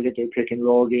not being able to get their pick and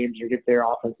roll games or get their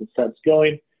offensive sets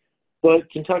going. But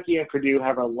Kentucky and Purdue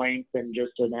have a length and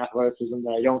just an athleticism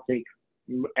that I don't think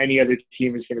any other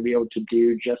team is going to be able to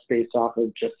do just based off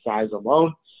of just size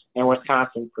alone. And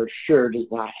Wisconsin for sure does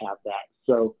not have that.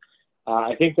 So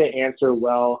I think they answer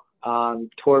well.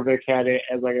 Torvik had it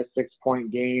as like a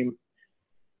 6-point game.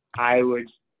 I would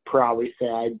probably say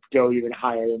I'd go even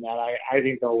higher than that. I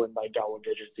think they'll win by double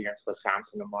digits against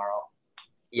Wisconsin tomorrow.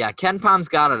 Yeah, Ken Palm's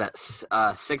got it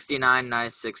at 69,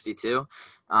 nice 62.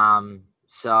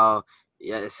 So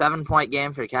Yeah, 7-point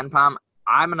game for Ken Palm.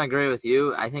 I'm going to agree with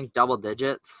you. I think double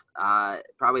digits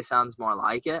probably sounds more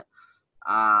like it.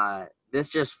 This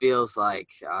just feels like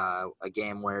a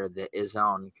game where the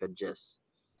Izzone could just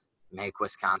make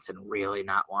Wisconsin really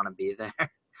not want to be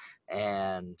there.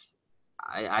 And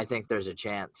I think there's a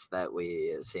chance that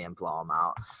we see him blow them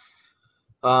out.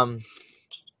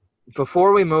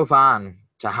 Before we move on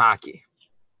to hockey,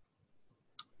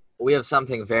 we have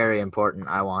something very important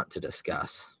I want to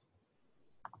discuss.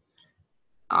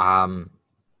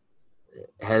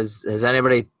 Has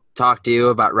anybody talked to you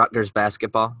about Rutgers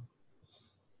basketball?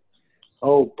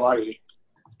 Oh, buddy.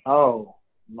 Oh,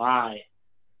 my.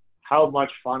 How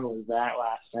much fun was that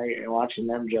last night and watching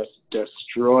them just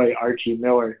destroy Archie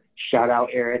Miller. Shout out,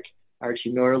 Eric.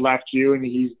 Archie Miller left you, and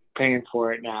he's paying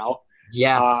for it now.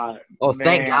 Yeah.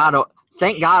 Thank God.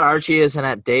 Thank God Archie isn't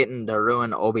at Dayton to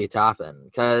ruin Obi Toppin,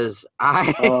 because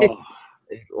oh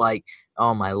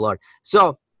my Lord.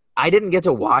 So I didn't get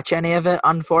to watch any of it,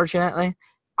 unfortunately.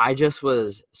 I just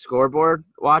was scoreboard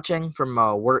watching from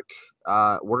a work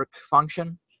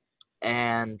function,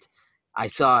 and I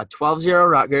saw 12-0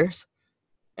 Rutgers,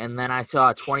 and then I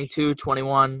saw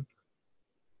 22-21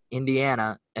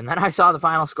 Indiana, and then I saw the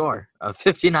final score of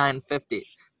 59-50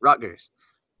 Rutgers.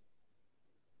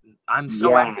 I'm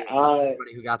so envious of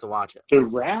everybody who got to watch it. The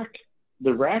rack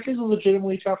is a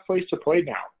legitimately tough place to play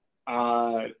now.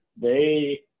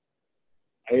 Maybe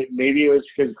it was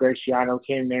because Greg Schiano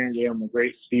came there and gave him a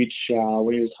great speech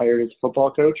when he was hired as a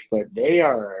football coach, but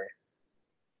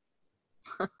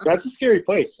that's a scary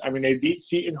place. I mean, they beat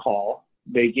Seton Hall.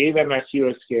 They gave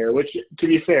MSU a scare, which, to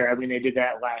be fair, I mean, they did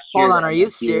that last year. Hold on, are you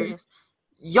serious?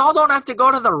 Y'all don't have to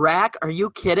go to the rack? Are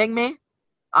you kidding me?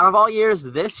 Out of all years,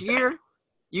 this year,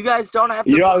 you guys don't have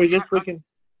to. I was just looking.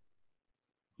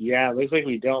 Yeah, it looks like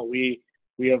we don't. We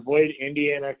avoid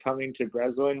Indiana coming to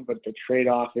Breslin, but the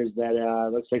trade-off is that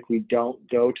it looks like we don't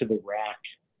go to the rack.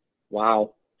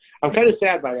 Wow. I'm kind of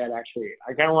sad by that, actually.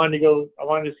 I kind of wanted to go. I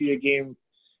wanted to see a game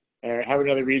or have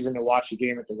another reason to watch a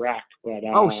game at the rack. But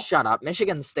shut up.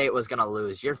 Michigan State was going to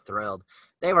lose. You're thrilled.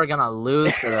 They were going to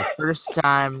lose for the first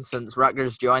time since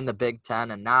Rutgers joined the Big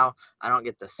Ten, and now I don't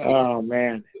get to see it.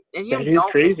 Man. And you know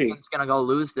Michigan's going to go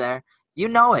lose there. You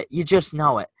know it. You just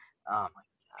know it. Oh, my God.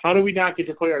 How do we not get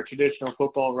to play our traditional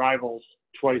football rivals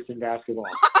twice in basketball?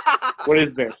 What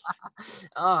is this?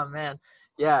 Oh, man.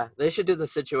 Yeah, they should do the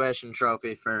situation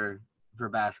trophy for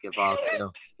basketball,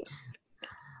 too.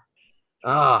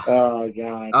 Oh,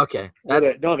 God. Okay.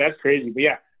 That's crazy. But,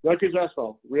 yeah, Rutgers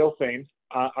basketball, real thing.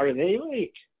 Are they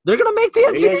like – They're going to make the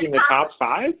NCAA in the top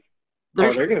 5?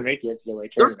 They're going to make the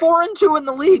NCAA tournament. They're 4-2 in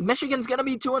the league. Michigan's going to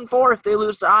be 2-4 if they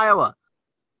lose to Iowa.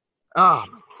 Oh,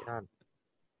 my God.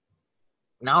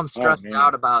 Now I'm stressed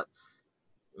out about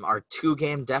our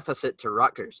 2-game deficit to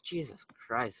Rutgers. Jesus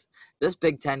Christ. This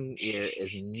Big Ten year is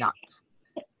nuts.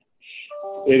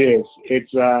 It is.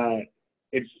 It's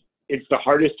the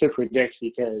hardest to predict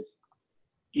because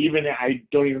I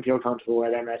don't even feel comfortable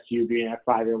at MSU being at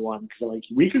 5-1 because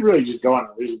we could really just go on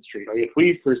a losing streak. Like if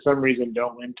we for some reason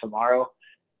don't win tomorrow,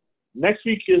 next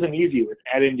week isn't easy with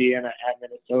at Indiana, at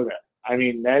Minnesota. I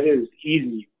mean that is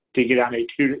easy to get on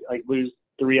lose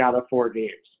 3 out of 4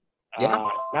 games. Yeah,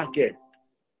 not good.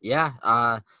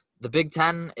 Yeah, the Big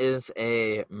Ten is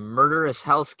a murderous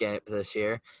hellscape this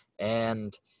year,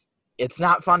 and it's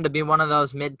not fun to be one of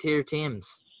those mid-tier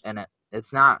teams in it.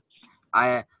 It's not.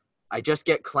 I just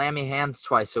get clammy hands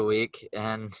twice a week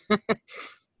and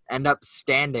end up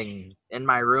standing in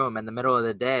my room in the middle of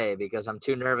the day because I'm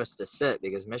too nervous to sit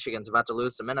because Michigan's about to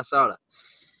lose to Minnesota.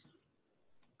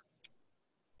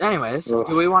 Anyways,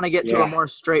 do we want to get to a more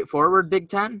straightforward Big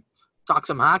Ten? Talk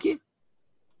some hockey?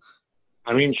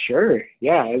 I mean, sure.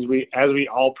 Yeah, as we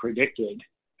all predicted,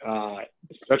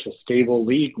 it's such a stable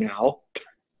league now.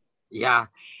 Yeah.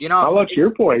 How about your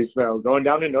boys, though, going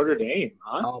down to Notre Dame,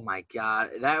 huh? Oh, my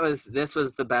God. This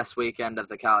was the best weekend of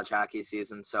the college hockey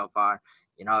season so far.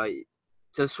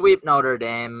 To sweep Notre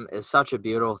Dame is such a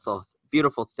beautiful,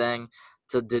 beautiful thing.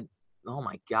 Oh,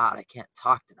 my God, I can't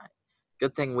talk tonight.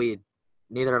 Good thing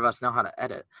neither of us know how to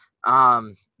edit.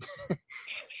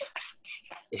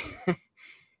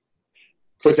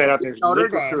 Put that up there.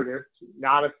 ZipRecruiter,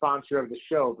 not a sponsor of the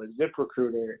show, but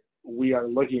ZipRecruiter, we are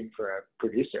looking for a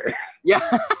producer.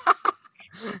 Yeah.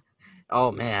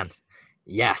 Oh, man.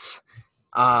 Yes.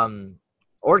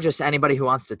 Or just anybody who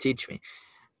wants to teach me.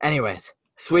 Anyways,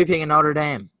 sweeping in Notre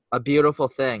Dame, a beautiful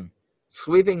thing.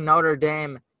 Sweeping Notre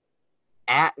Dame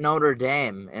at Notre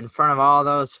Dame in front of all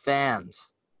those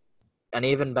fans, an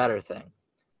even better thing.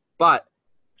 But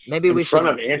maybe we should. In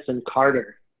front of Anson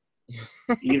Carter,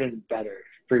 even better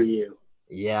for you.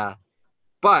 Yeah.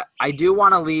 But I do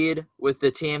want to lead with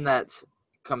the team that's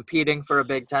competing for a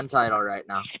Big Ten title right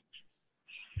now.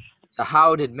 So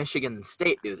how did Michigan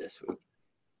State do this week?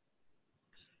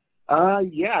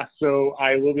 Yeah, so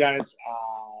I will be honest,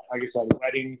 like I said,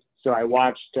 wedding. So I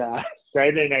watched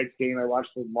Saturday night's game. I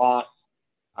watched the loss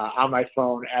on my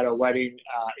phone at a wedding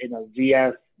in a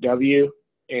VFW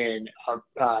in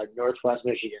Northwest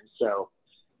Michigan. So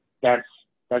that's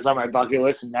on my bucket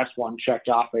list, and that's one checked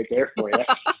off right there for you.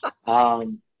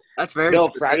 That's very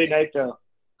specific. Friday night though.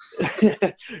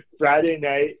 Friday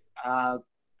night.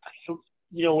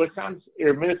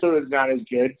 Minnesota is not as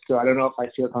good, so I don't know if I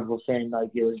feel comfortable saying like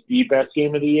it was the best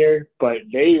game of the year, but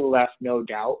they left no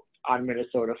doubt on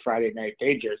Minnesota Friday night.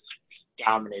 They just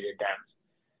dominated them.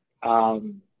 All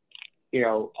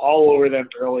over them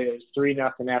early. It was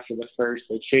 3-0 after the first.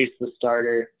 They chased the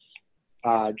starter.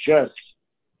 Just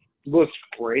looks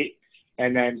great.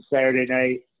 And then Saturday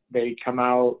night, they come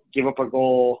out, give up a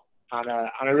goal on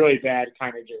a really bad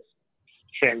kind of just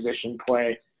transition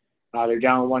play. They're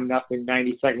down 1-0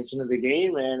 90 seconds into the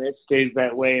game, and it stays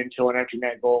that way until an empty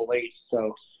net goal late.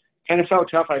 So kind of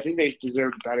felt tough. I think they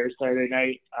deserved better Saturday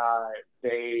night.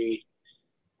 They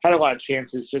had a lot of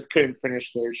chances, just couldn't finish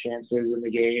their chances in the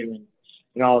game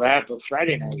and all that. But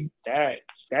Friday night,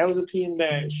 that was a team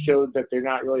that showed that they're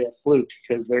not really a fluke,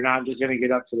 because they're not just going to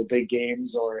get up to the big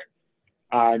games or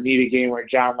need a game where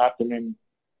John Lepperman,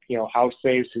 house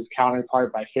saves his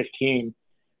counterpart by 15.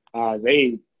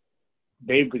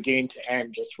 They began to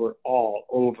end just were all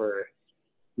over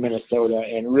Minnesota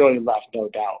and really left no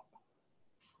doubt.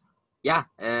 Yeah,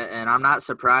 and I'm not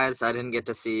surprised. I didn't get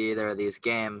to see either of these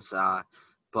games,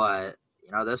 but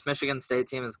this Michigan State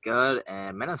team is good,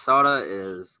 and Minnesota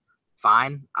is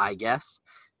fine, I guess.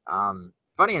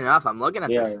 Funny enough, I'm looking at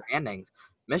the standings.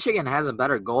 Michigan has a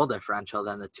better goal differential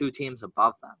than the two teams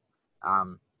above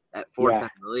them, at fourth in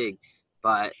the league,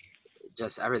 but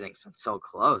just everything's been so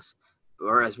close.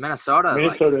 Whereas Minnesota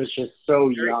is just so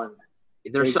young.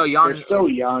 They're so young. They're so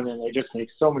young, and they just make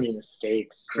so many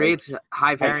mistakes. Creates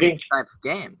high variance type of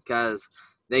game, because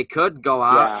they could go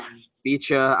out and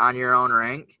beat you on your own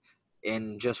rink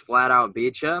and just flat out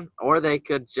beat you, or they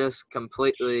could just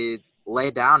completely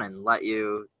lay down and let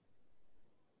you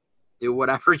do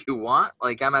whatever you want,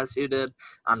 like MSU did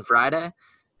on Friday.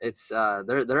 It's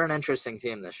they're an interesting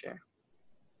team this year.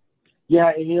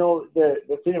 Yeah, and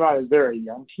the thing about it is they're a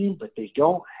young team, but they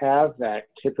don't have that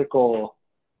typical,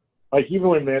 like even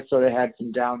when Minnesota had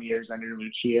some down years under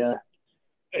Lucia,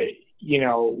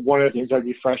 one of the things that would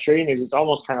be frustrating is it's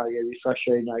almost kind of like it'd be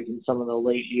frustrating like in some of the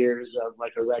late years of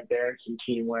like a Red Berenson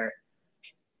team where,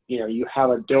 you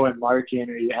have a Dylan Larkin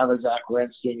or you have a Zach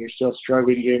Wierenski and you're still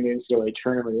struggling to get in the NCAA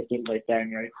tournament or things like that.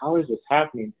 And you're like, how is this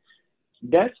happening?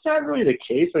 That's not really the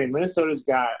case. I mean, Minnesota's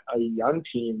got a young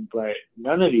team, but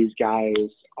none of these guys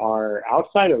are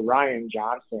outside of Ryan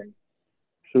Johnson,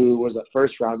 who was a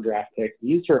first-round draft pick.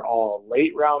 These are all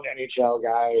late-round NHL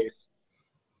guys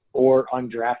or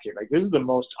undrafted. Like, this is the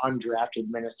most undrafted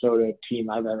Minnesota team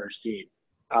I've ever seen,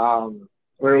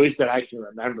 or at least that I can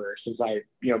remember, since I've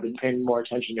been paying more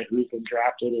attention to who's been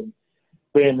drafted and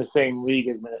been in the same league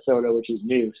as Minnesota, which is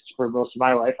new. For most of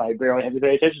my life, I barely had to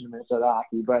pay attention to Minnesota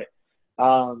hockey, but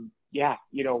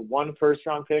one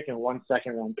first-round pick and one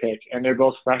second-round pick, and they're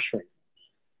both freshmen.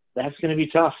 That's going to be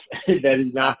tough. That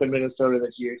is not the Minnesota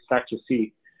that you expect to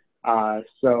see.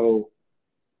 So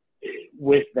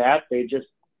with that, they just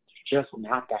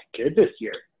not that good this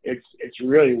year. It's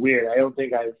really weird. I don't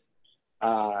think I've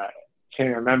can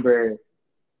remember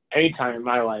any time in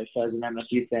my life as an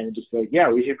MSU fan and just be like, yeah,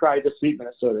 we should probably just sweep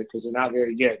Minnesota because they're not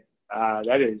very good.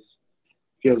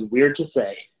 Feels weird to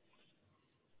say.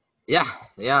 Yeah.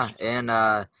 And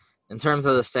in terms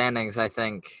of the standings, I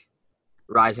think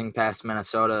rising past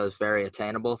Minnesota is very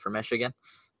attainable for Michigan.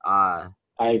 I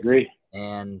agree.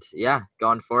 And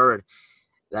going forward,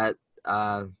 that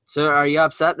so are you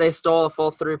upset they stole a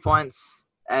full 3 points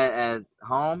at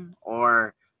home,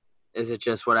 or is it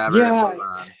just whatever? Yeah,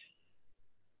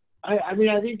 I mean,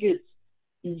 I think it's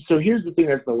so. Here's the thing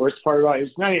that's the worst part about it.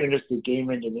 It's not even just the game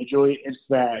individually. It's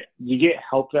that you get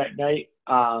help that night.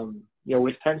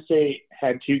 With Penn State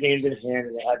had 2 games in hand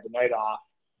and they had the night off.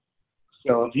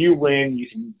 So if you win, you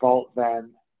can vault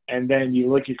them. And then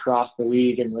you look across the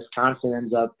league and Wisconsin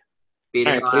ends up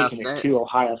beating taking it to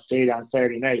Ohio State on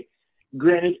Saturday night.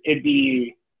 Granted, it'd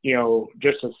be,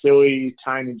 just a silly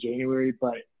time in January,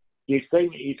 but the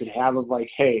excitement you could have of like,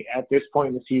 hey, at this point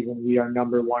in the season, we are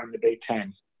number 1 in the Big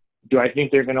Ten. Do I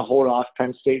think they're going to hold off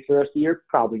Penn State for the rest of the year?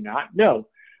 Probably not. No.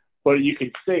 But you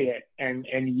could say it and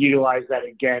utilize that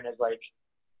again as like,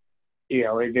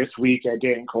 in this week at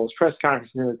Dan Cole's press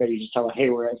conference, that you just tell them, hey,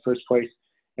 we're at first place.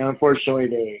 And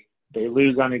unfortunately, they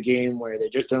lose on a game where they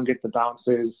just don't get the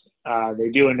bounces. They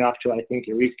do enough to, I think,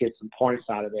 at least get some points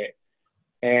out of it.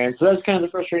 And so that's kind of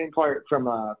the frustrating part from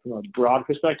a broad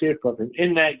perspective. But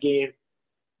in that game,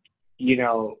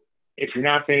 if you're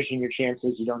not finishing your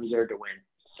chances, you don't deserve to win.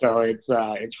 So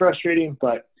it's frustrating,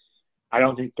 but I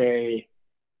don't think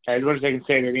as much as they can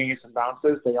say they're going to get some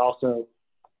bounces, they also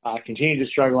continue to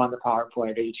struggle on the power play.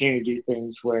 They continue to do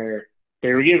things where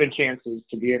they were given chances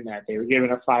to be in that. They were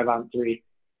given a 5-on-3.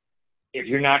 If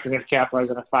you're not going to capitalize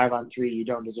on a 5-on-3, you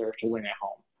don't deserve to win at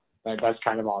home. That's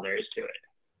kind of all there is to it.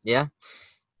 Yeah.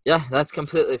 Yeah, that's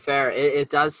completely fair. It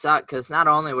does suck because not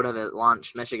only would have it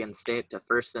launched Michigan State to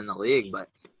first in the league, but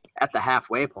at the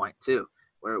halfway point too.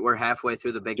 We're halfway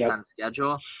through the Big Ten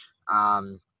schedule. Yeah,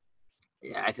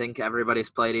 I think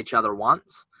everybody's played each other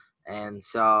once, and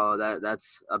so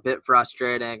that's a bit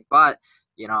frustrating. But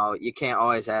you can't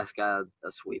always ask a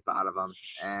sweep out of them,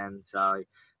 and so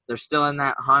they're still in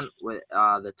that hunt. With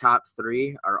the top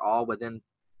three are all within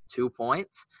 2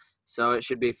 points, so it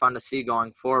should be fun to see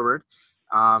going forward.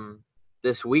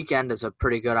 This weekend is a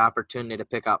pretty good opportunity to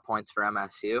pick up points for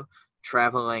MSU,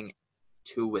 traveling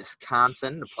to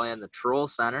Wisconsin to play in the Troll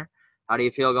Center. How do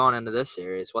you feel going into this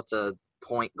series? What's a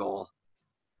point goal?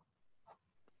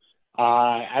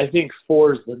 I think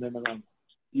 4 is the minimum.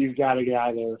 You've got to get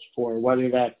out of there with 4, whether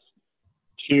that's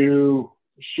 2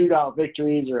 shootout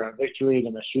victories or a victory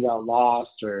and a shootout loss,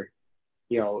 or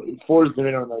 4 is the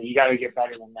minimum. Though you got to get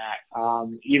better than that.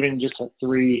 Even just a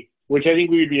 3, which I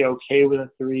think we would be okay with a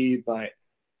 3, but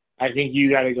I think you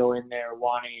got to go in there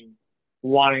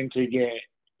wanting to get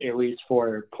at least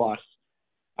 4 plus.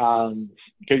 Because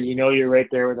you're right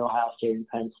there with Ohio State and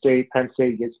Penn State. Penn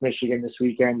State gets Michigan this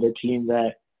weekend, a team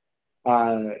that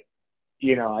I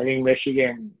think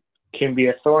Michigan can be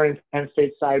a thorn in Penn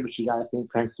State's side, but you got to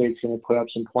think Penn State's going to put up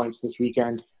some points this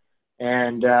weekend.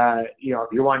 And, if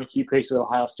you want to keep pace with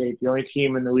Ohio State, the only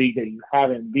team in the league that you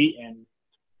haven't beaten,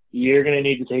 you're going to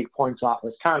need to take points off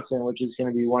Wisconsin, which is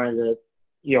going to be one of the,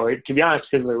 to be honest,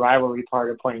 because of the rivalry part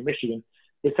of playing Michigan,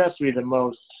 this has to be the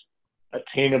most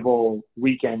attainable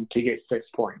weekend to get 6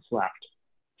 points left.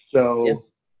 So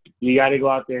You got to go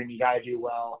out there and you got to do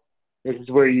well. This is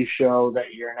where you show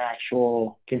that you're an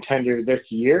actual contender this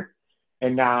year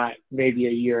and not maybe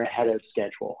a year ahead of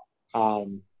schedule.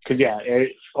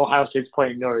 Ohio State's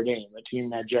playing Notre Dame, a team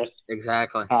that just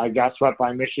got swept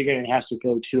by Michigan and has to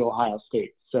go to Ohio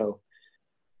State. So,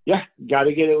 got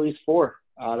to get at least 4.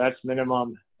 That's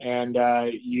minimum. And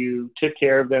you took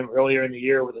care of them earlier in the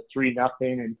year with a 3-0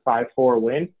 and 5-4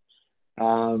 win.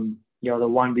 The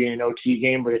one being an OT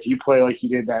game. But if you play like you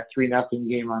did that 3-0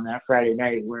 game on that Friday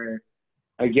night where,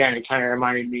 again, it kind of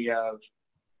reminded me of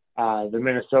the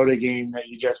Minnesota game that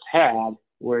you just had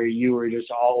where you were just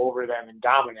all over them and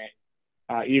dominant.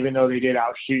 Even though they did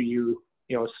outshoot you,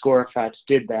 score effects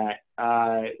did that.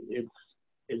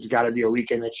 It's got to be a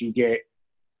weekend that you get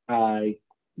the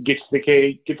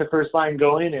first line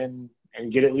going and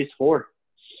get at least 4.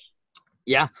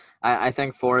 Yeah, I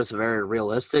think 4 is a very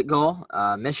realistic goal.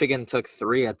 Michigan took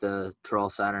 3 at the Troll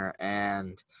Center,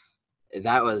 and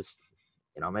that was,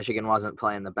 Michigan wasn't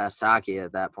playing the best hockey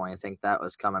at that point. I think that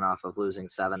was coming off of losing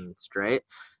 7 straight,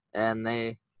 and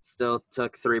they still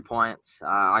took 3 points.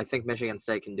 I think Michigan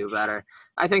State can do better.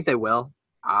 I think they will.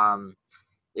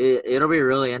 It'll be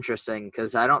really interesting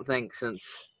because I don't think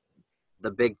since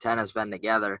the Big Ten has been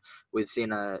together, we've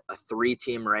seen a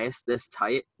 3-team race this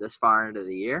tight, this far into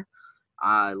the year,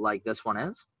 like this one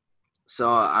is.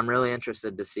 So I'm really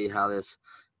interested to see how this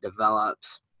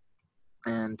develops.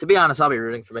 And to be honest, I'll be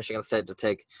rooting for Michigan State to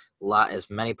take as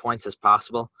many points as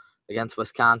possible against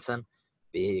Wisconsin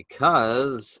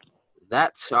because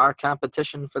that's our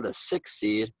competition for the 6th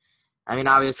seed. I mean,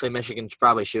 obviously Michigan's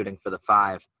probably shooting for the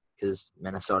 5 because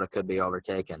Minnesota could be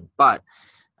overtaken. But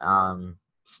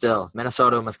still,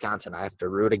 Minnesota and Wisconsin, I have to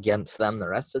root against them the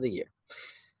rest of the year.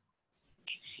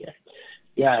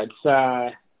 Yeah,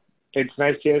 it's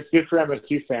nice. It's good for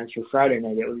MSU fans for Friday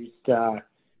night. At least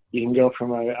you can go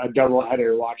from a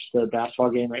doubleheader, watch the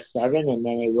basketball game at 7, and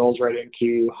then it rolls right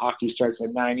into hockey starts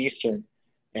at 9 Eastern,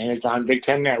 and it's on Big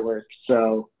Ten Network.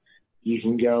 So you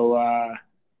can go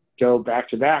back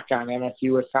to back on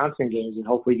MSU Wisconsin games and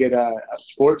hopefully get a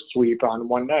sports sweep on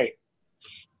one night.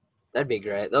 That'd be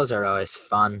great. Those are always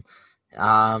fun.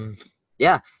 One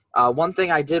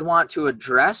thing I did want to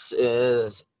address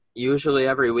is usually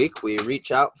every week we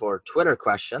reach out for Twitter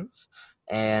questions,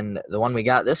 and the one we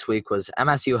got this week was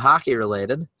MSU hockey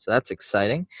related, so that's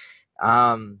exciting.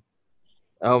 Oh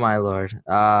my Lord.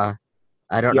 I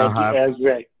don't know how.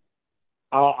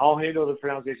 I'll handle the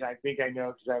pronunciation. I think I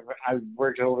know because I've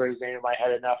worked over his name in my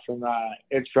head enough.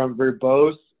 It's from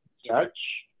Verbose Dutch.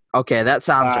 Okay, that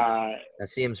sounds right. That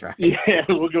seems right. Yeah,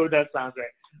 we'll go with that. Sounds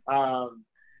right.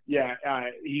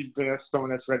 He's been someone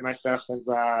that's read my stuff since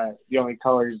the only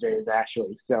colors days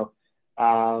actually. So,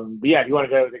 but yeah, if you want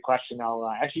to go with the question, I'll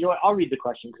actually, you know what? I'll read the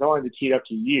question because I wanted to tee it up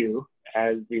to you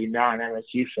as the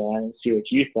non-MSU fan and see what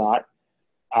you thought.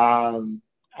 I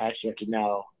actually have to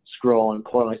now scroll and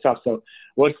pull it myself. So,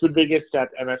 what's the biggest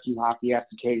step MSU hockey has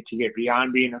to take to get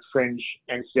beyond being a fringe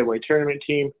NCAA tournament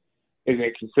team? Is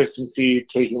it consistency,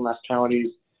 taking less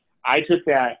penalties? I took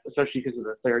that, especially because of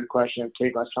the third question of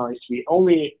take less penalties, to be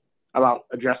only about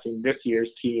addressing this year's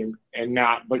team and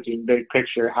not looking big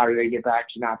picture. How do they get back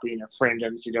to not being a fringe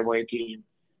NCAA team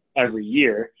every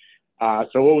year?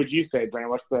 So what would you say,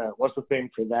 Brandon? What's the thing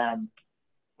for them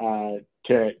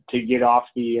to get off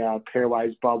the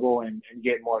pairwise bubble and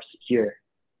get more secure?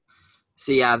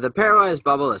 So yeah, the pairwise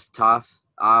bubble is tough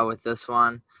with this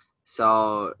one.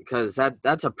 So because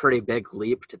that's a pretty big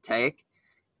leap to take.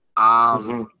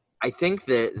 Mm-hmm. I think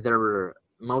that their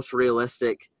most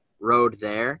realistic road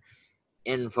there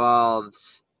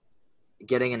involves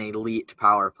getting an elite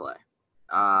power play.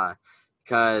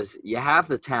 Because you have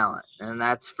the talent, and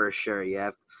that's for sure. You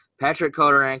have Patrick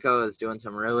Kodorenko is doing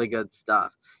some really good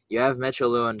stuff. You have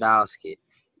Mitchell Lewandowski.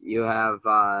 You have,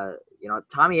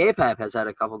 Tommy Apap has had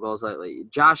a couple goals lately.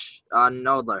 Josh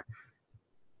Nodler.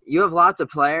 You have lots of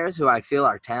players who I feel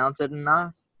are talented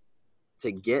enough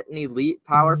to get an elite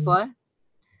power play.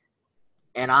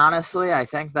 And honestly, I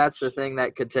think that's the thing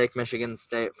that could take Michigan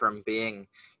State from being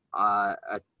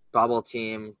a bubble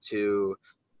team to,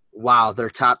 wow, they're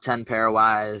top 10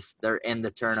 pairwise. They're in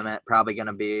the tournament, probably going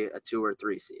to be a 2 or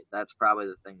 3 seed. That's probably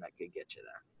the thing that could get you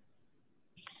there.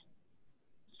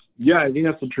 Yeah, I think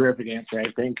that's a terrific answer.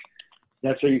 I think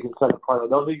that's where you can set apart. I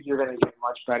don't think you're going to get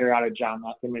much better out of John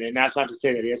Lefferman. And that's not to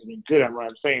say that he hasn't been good. What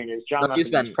I'm saying is John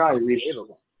Lefferman's probably reached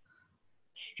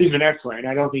 – he's been excellent.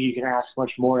 I don't think you can ask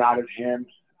much more out of him.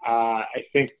 I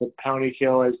think the penalty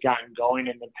kill has gotten going,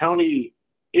 and the penalty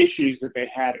issues that they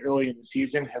had early in the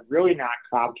season have really not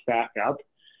cropped back up.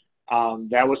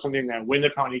 That was something that when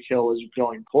the penalty kill was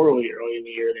going poorly early in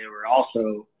the year, they were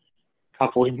also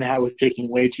coupling that with taking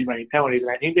way too many penalties.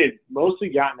 And I think they've mostly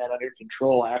gotten that under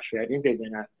control, actually. I think they've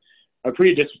been a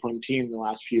pretty disciplined team in the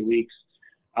last few weeks.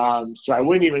 So I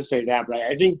wouldn't even say that, but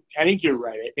I think you're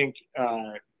right. I think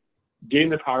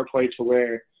getting the power play to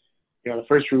where, the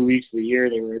first few weeks of the year,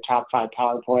 they were a top 5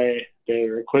 power play. They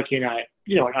were clicking at,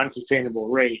 an unsustainable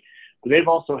rate. But they've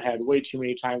also had way too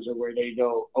many times where they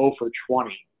go 0 for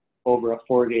 20 over a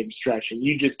 4-game stretch, and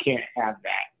you just can't have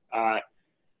that.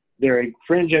 They're a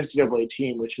fringe NCAA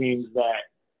team, which means that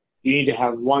you need to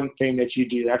have one thing that you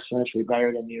do exponentially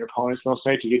better than your opponents most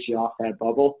nights to get you off that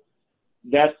bubble.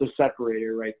 That's the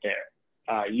separator right there.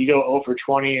 You go 0 for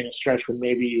 20 in a stretch when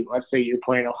maybe, let's say you're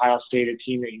playing Ohio State, a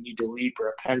team that you need to leap, or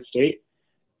a Penn State,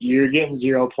 you're getting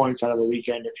 0 points out of the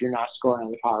weekend if you're not scoring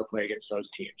on the power play against those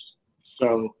teams.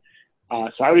 So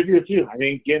I would agree with you. I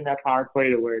think getting that power play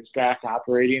to where it's back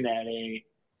operating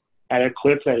at a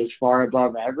clip that is far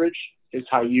above average is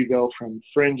how you go from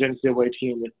fringe NCAA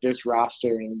team with this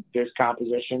roster and this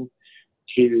composition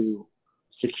to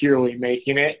securely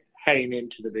making it heading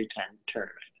into the Big Ten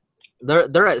tournament.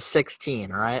 They're at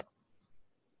 16, right?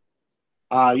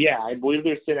 Yeah, I believe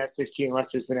they're sitting at 16 unless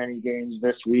there's been any games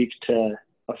this week to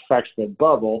affect the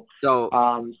bubble.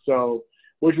 So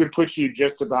which would put you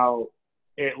just about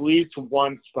at least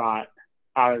one spot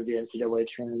out of the NCAA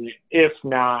tournament, if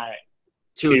not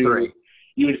 2-3.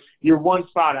 You're one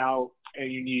spot out, and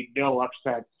you need no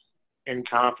upsets in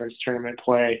conference tournament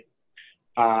play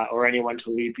or anyone to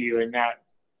leap you in that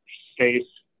space.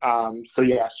 So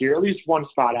you're at least one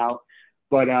spot out.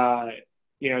 But,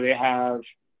 they have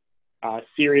a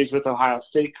series with Ohio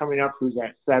State coming up, who's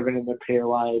at 7 in the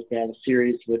pairwise. They have a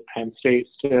series with Penn State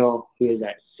still, who is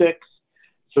at 6.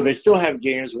 So they still have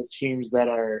games with teams that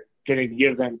are going to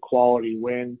give them quality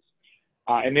wins.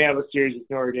 And they have a series with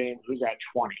Notre Dame, who's at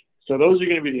 20. So those are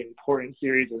going to be the important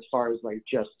series as far as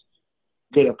just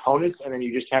good opponents. And then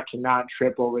you just have to not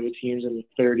trip over the teams in the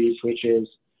 30s, which is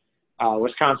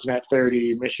Wisconsin at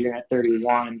 30, Michigan at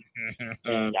 31,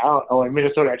 and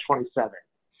Minnesota at 27.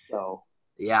 So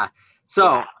yeah.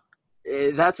 So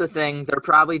that's the thing. They're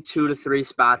probably 2 to 3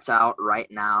 spots out right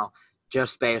now,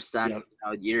 just based on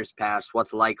years past,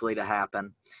 what's likely to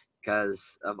happen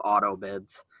because of auto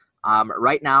bids.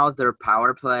 Right now, their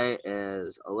power play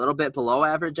is a little bit below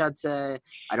average, I'd say.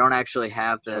 I don't actually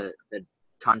have the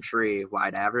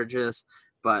country-wide averages,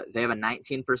 but they have a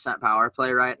 19% power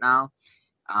play right now.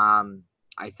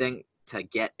 I think to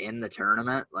get in the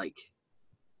tournament,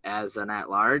 as an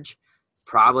at-large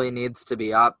probably needs to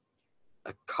be up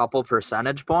a couple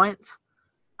percentage points.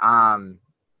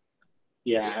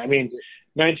 Yeah, I mean,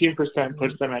 19%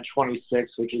 puts them at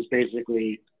 26, which is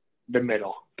basically the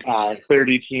middle.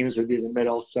 30 teams would be the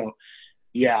middle. So,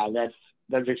 yeah,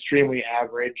 that's extremely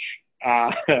average.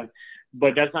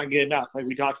 But that's not good enough, like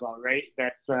we talked about, right?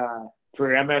 That's for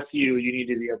MSU, you need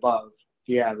to be above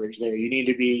the average there. You need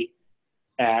to be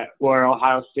at where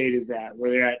Ohio State is at,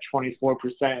 where they're at 24%,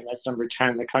 and that's number 10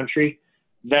 in the country.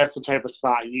 That's the type of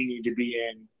spot you need to be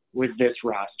in with this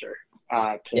roster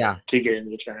to get into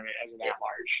the tournament as an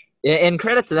at-large. And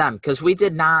credit to them, because we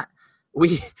did not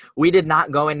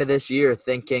go into this year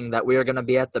thinking that we were going to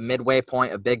be at the midway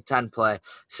point of Big Ten play,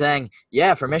 saying,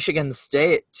 yeah, for Michigan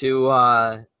State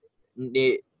to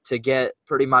get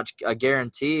pretty much a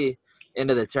guarantee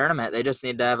into the tournament, they just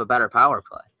need to have a better power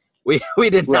play. We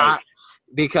did not,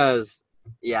 because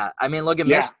I mean, look at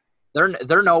Michigan.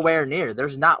 They're nowhere near.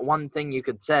 There's not one thing you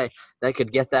could say that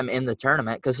could get them in the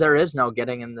tournament, because there is no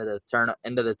getting into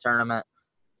the tournament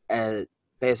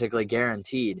basically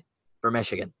guaranteed for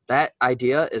Michigan. That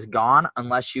idea is gone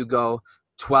unless you go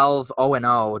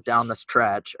 12-0-0 down the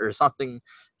stretch or something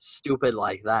stupid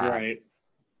like that. Right.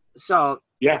 So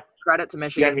credit to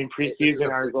Michigan. Yeah, I mean,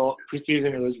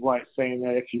 preseason it was saying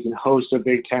that if you can host a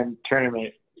Big Ten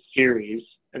tournament series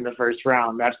in the first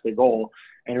round, that's the goal.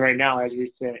 And right now, as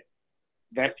we said,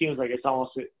 that seems like it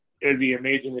would be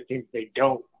amazing to think they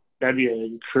don't. That'd be an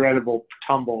incredible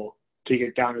tumble to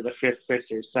get down to the 5th,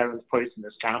 6th, or 7th place in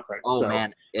this conference. Oh, so,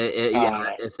 man.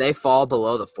 If they fall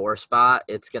below the 4 spot,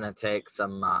 it's going to take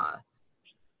a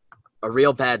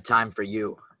real bad time for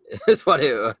you is what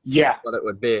it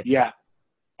would be. Yeah,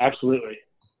 absolutely.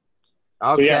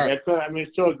 Okay. So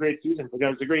it's still a great season. But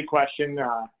that was a great question.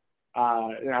 And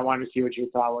I wanted to see what your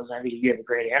thought was. I think you gave a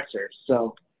great answer.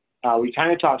 So we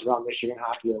kind of talked about Michigan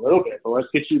hockey a little bit, but let's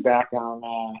get you back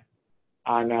on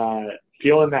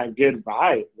feeling that good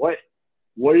vibe.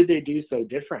 What did they do so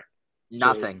different?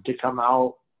 Nothing. To come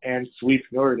out and sweep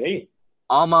Notre Dame?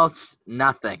 Almost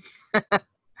nothing.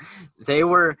 They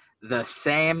were the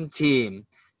same team,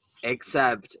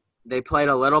 except they played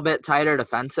a little bit tighter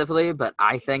defensively, but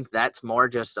I think that's more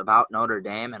just about Notre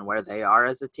Dame and where they are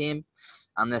as a team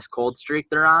on this cold streak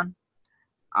they're on.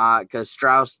 Because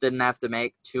Strauss didn't have to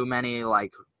make too many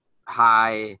like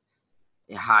high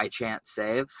chance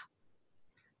saves.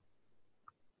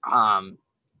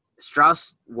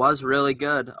 Strauss was really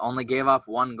good, only gave up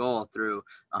 1 goal through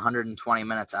 120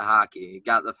 minutes of hockey. He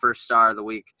got the first star of the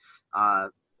week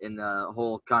in the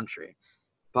whole country.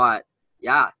 But,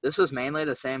 this was mainly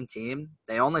the same team.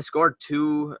 They only scored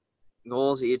 2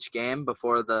 goals each game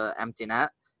before the empty net.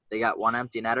 They got 1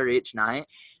 empty netter each night.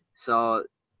 So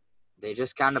they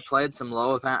just kind of played some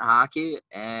low-event hockey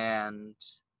and,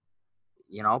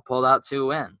 pulled out 2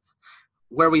 wins.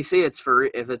 Where we see if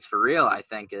it's for real, I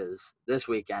think, is this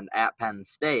weekend at Penn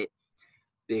State,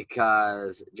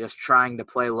 because just trying to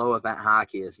play low-event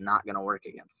hockey is not going to work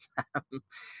against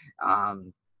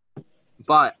them.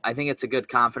 But I think it's a good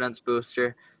confidence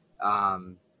booster.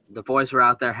 The boys were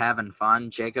out there having fun.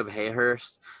 Jacob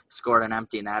Hayhurst scored an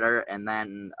empty netter and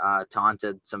then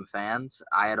taunted some fans.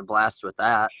 I had a blast with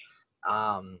that.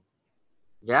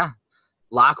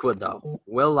 Lockwood, though.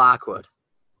 Will Lockwood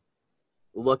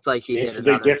looked like he hit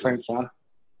another big difference, gear. Huh?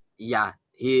 Yeah,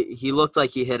 he looked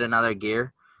like he hit another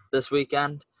gear this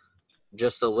weekend.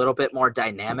 Just a little bit more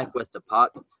dynamic with the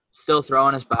puck. Still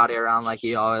throwing his body around like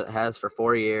he always has for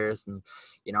 4 years, and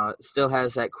still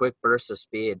has that quick burst of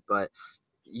speed, but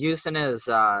using his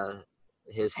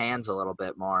hands a little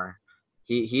bit more.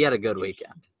 He had a good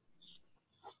weekend.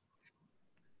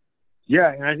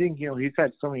 Yeah, and I think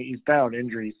he's battled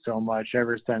injuries so much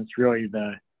ever since really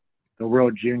the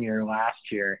World Junior last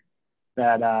year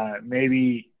that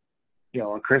maybe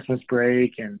a Christmas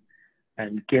break and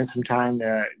give him some time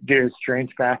to get his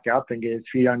strength back up and get his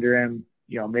feet under him.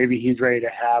 Maybe he's ready to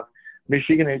have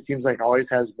Michigan. It seems like always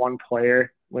has one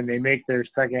player when they make their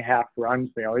second half runs.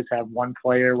 They always have one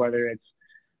player, whether it's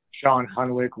Sean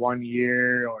Hunwick 1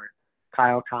 year or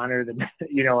Kyle Connor,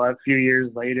 a few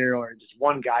years later, or just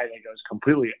one guy that goes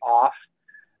completely off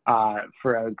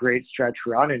for a great stretch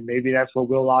run. And maybe that's what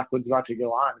Will Lockwood's about to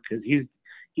go on, because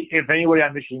if anybody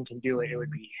on Michigan can do it, it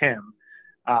would be him.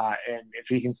 And if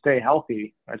he can stay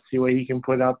healthy, let's see what he can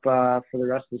put up for the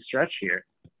rest of the stretch here.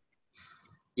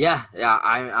 Yeah,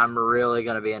 I'm really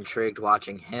going to be intrigued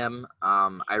watching him.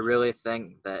 I really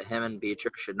think that him and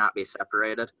Beecher should not be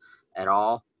separated at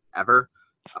all, ever,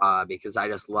 because I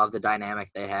just love the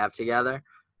dynamic they have together.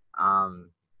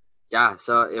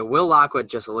 So Will Lockwood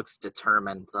just looks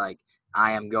determined, like,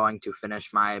 I am going to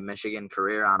finish my Michigan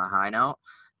career on a high note.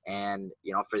 And,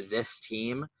 for this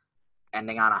team,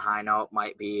 ending on a high note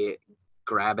might be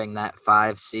grabbing that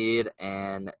 5 seed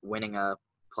and winning a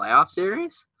playoff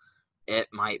series. It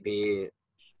might be,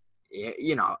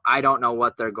 I don't know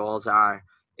what their goals are.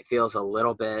 It feels a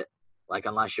little bit like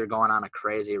unless you're going on a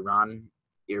crazy run,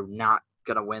 you're not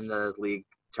going to win the league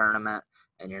tournament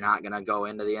and you're not going to go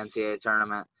into the NCAA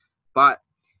tournament. But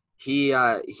he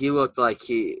looked like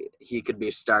he could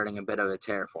be starting a bit of a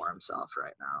tear for himself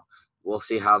right now. We'll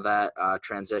see how that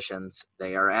transitions.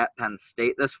 They are at Penn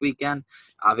State this weekend.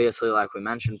 Obviously, like we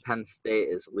mentioned, Penn State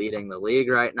is leading the league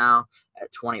right now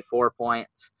at 24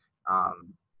 points.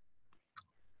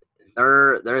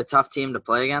 They're a tough team to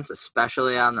play against,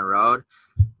 especially on the road.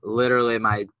 Literally,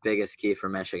 my biggest key for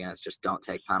Michigan is just don't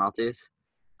take penalties.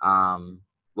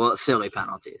 Silly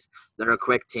penalties. They're a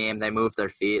quick team. They move their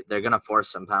feet. They're going to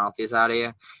force some penalties out of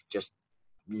you. Just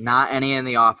not any in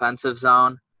the offensive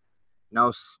zone.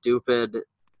 No stupid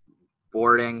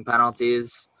boarding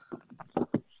penalties.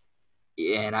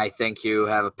 And I think you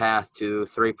have a path to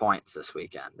 3 points this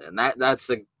weekend. And that's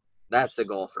the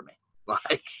goal for me.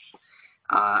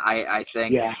 I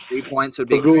think 3 points would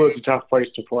be Pagula is a tough place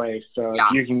to play. So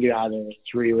if you can get out of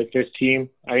 3 with this team,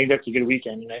 I think that's a good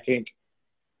weekend. And I think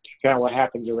kind of what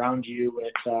happens around you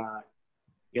with,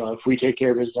 if we take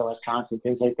care of business in Wisconsin,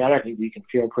 things like that, I think we can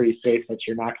feel pretty safe that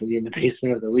you're not going to be in the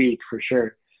basement of the league for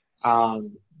sure.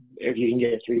 If you can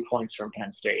get 3 points from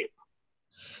Penn State.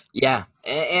 Yeah.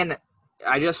 And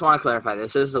I just want to clarify,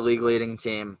 this is the league leading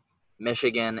team.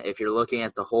 Michigan, if you're looking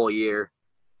at the whole year,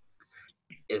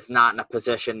 is not in a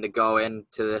position to go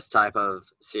into this type of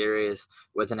series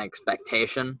with an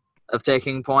expectation of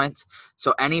taking points.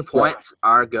 So any points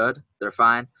are good. They're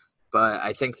fine. But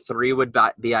I think 3 would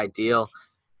be ideal.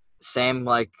 Same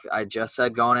like I just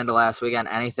said going into last weekend,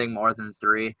 anything more than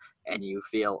 3 and you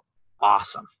feel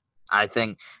awesome. I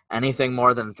think anything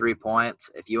more than 3 points,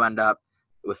 if you end up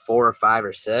with 4 or 5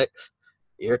 or 6,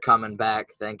 you're coming back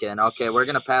thinking, okay, we're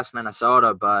going to pass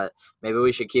Minnesota, but maybe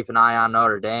we should keep an eye on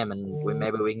Notre Dame and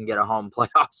maybe we can get a home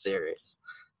playoff series.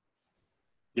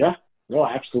 Yeah, no,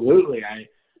 absolutely. I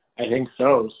think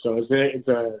so. So it's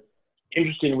a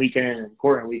interesting weekend, an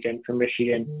important weekend for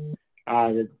Michigan.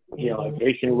 If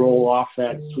they can roll off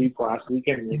that sweep last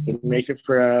weekend, they can make it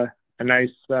for a nice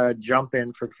jump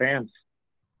in for fans.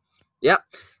 Yep,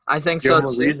 I think Give so them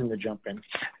a too. reason to jump in.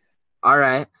 All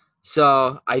right.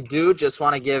 So I do just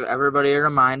want to give everybody a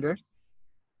reminder.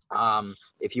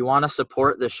 If you want to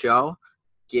support the show,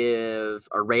 give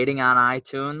a rating on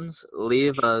iTunes,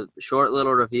 leave a short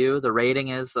little review. The rating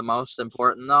is the most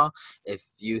important, though. If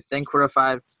you think we're a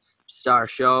 5-star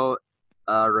show,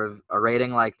 a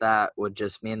rating like that would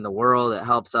just mean the world. It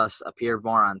helps us appear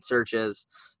more on searches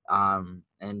and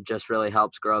just really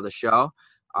helps grow the show.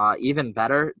 Even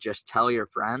better, just tell your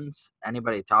friends,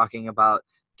 anybody talking about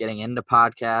getting into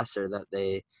podcasts or that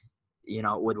they,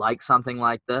 would like something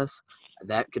like this.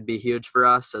 That could be huge for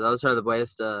us. So those are the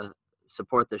ways to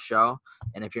support the show.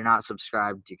 And if you're not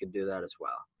subscribed, you could do that as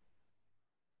well.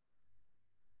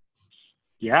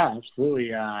 Yeah,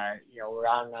 absolutely. We're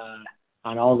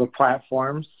on all the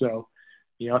platforms. So,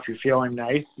 if you're feeling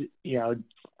nice,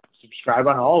 subscribe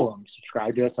on all of them.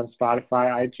 Subscribe to us on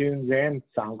Spotify, iTunes, and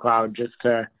SoundCloud just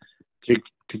to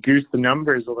goose the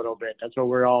numbers a little bit. That's what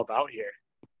we're all about here.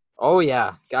 Oh,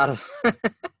 yeah. Gotta.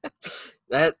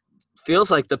 That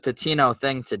feels like the Patino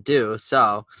thing to do.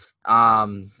 So,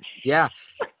 yeah.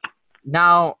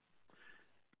 Now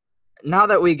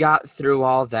that we got through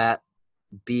all that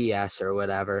BS or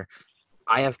whatever,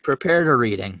 I have prepared a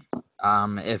reading.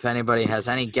 If anybody has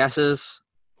any guesses,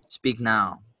 speak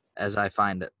now as I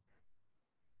find it.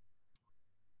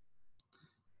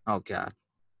 Oh God.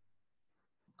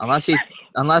 Unless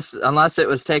it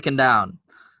was taken down.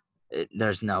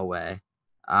 There's no way.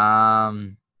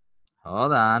 Hold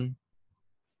on.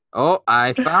 Oh,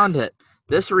 I found it.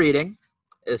 This reading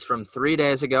is from 3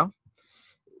 days ago.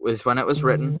 Was when it was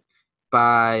written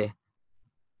by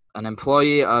an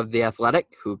employee of The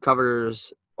Athletic who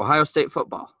covers Ohio State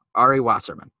football, Ari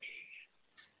Wasserman.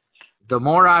 The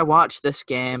more I watch this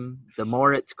game, the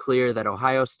more it's clear that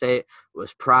Ohio State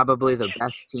was probably the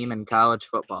best team in college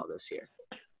football this year.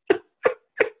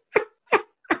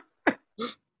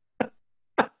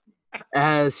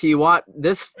 As he watched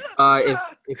this,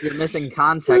 if you're missing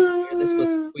context here, this was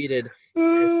tweeted as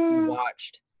he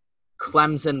watched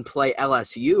Clemson play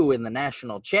LSU in the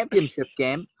national championship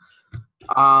game,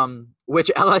 which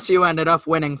LSU ended up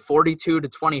winning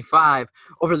 42-25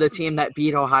 over the team that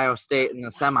beat Ohio State in the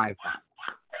semifinal.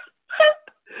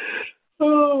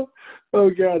 Oh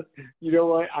God! You know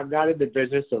what? I'm not in the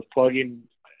business of plugging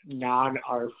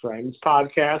our friends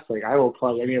podcast. Like I will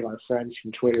plug any of our friends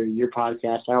from Twitter, your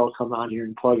podcast. I will come on here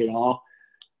and plug it all.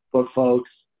 But folks,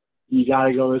 you got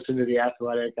to go listen to The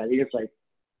Athletic. I think it's like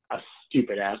a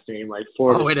stupid ass name, like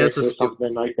 4 to 6 or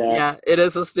something like that. Yeah, it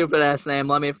is a stupid ass name.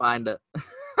 Let me find it.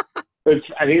 I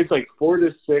think it's like 4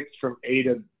 to 6 from A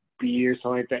to B or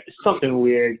something like that. It's something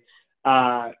weird.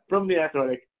 From The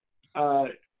Athletic,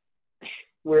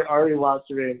 where Ari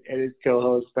Wasserman and his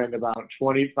co-host spend about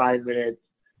 25 minutes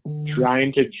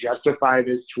trying to justify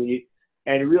this tweet.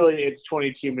 And really, it's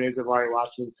 22 minutes of Ari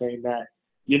Wasserman saying that,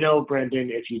 Brendan,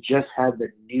 if you just had the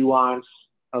nuance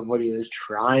of what he was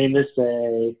trying to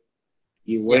say,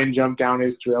 you wouldn't jump down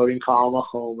his throat and call him a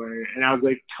homer. And I was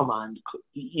like, come on.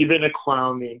 You've been a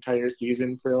clown the entire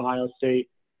season for Ohio State.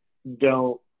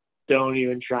 Don't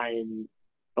even try and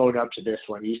own up to this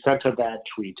one. You sent a bad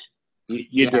tweet.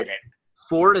 You did it.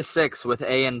 4 to 6 with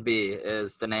A and B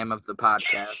is the name of the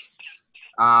podcast.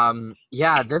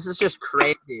 This is just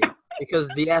crazy because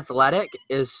The Athletic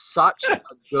is such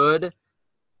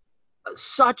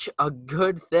a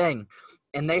good thing,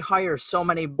 and they hire so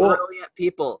many brilliant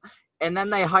people, and then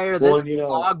they hire this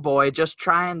blog boy just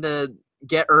trying to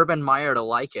get Urban Meyer to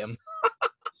like him.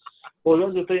 Well,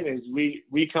 that's the thing is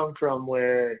we come from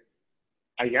where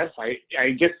I guess to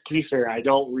be fair, I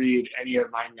don't read any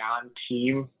of my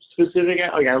non-team specific.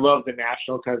 Like I love the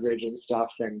national coverage and stuff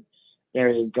and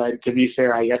everything, but to be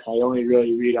fair, I guess I only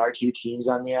really read our two teams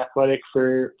on The Athletic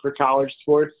for college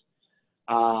sports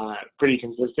pretty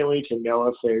consistently to know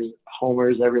if there's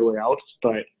homers everywhere else.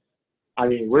 But I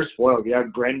mean, we're spoiled. We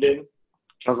have Brendan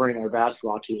covering our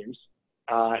basketball teams,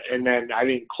 and then I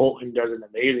think Colton does an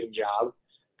amazing job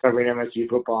covering MSU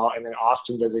football, and then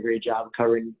Austin does a great job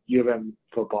covering U of M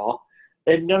football.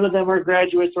 And none of them are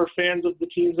graduates or fans of the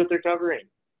teams that they're covering.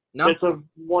 No. It's a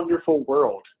wonderful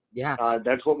world. Yeah.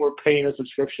 That's what we're paying a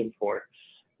subscription for.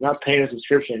 Not paying a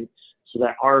subscription so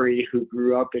that Ari, who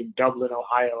grew up in Dublin,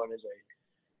 Ohio, and is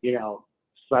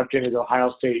slept in his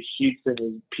Ohio State sheets and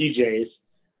his PJs,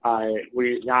 when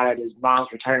he's not at his mom's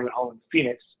retirement home in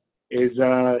Phoenix, is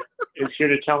here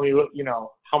to tell me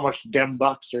how much dem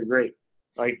bucks are great.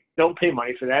 Like, don't pay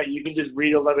money for that. You can just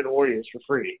read 11 Warriors for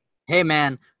free. Hey,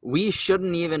 man, we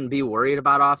shouldn't even be worried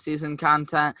about off-season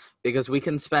content because we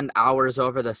can spend hours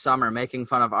over the summer making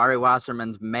fun of Ari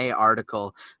Wasserman's May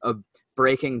article of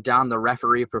breaking down the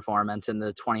referee performance in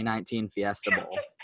the 2019 Fiesta Bowl.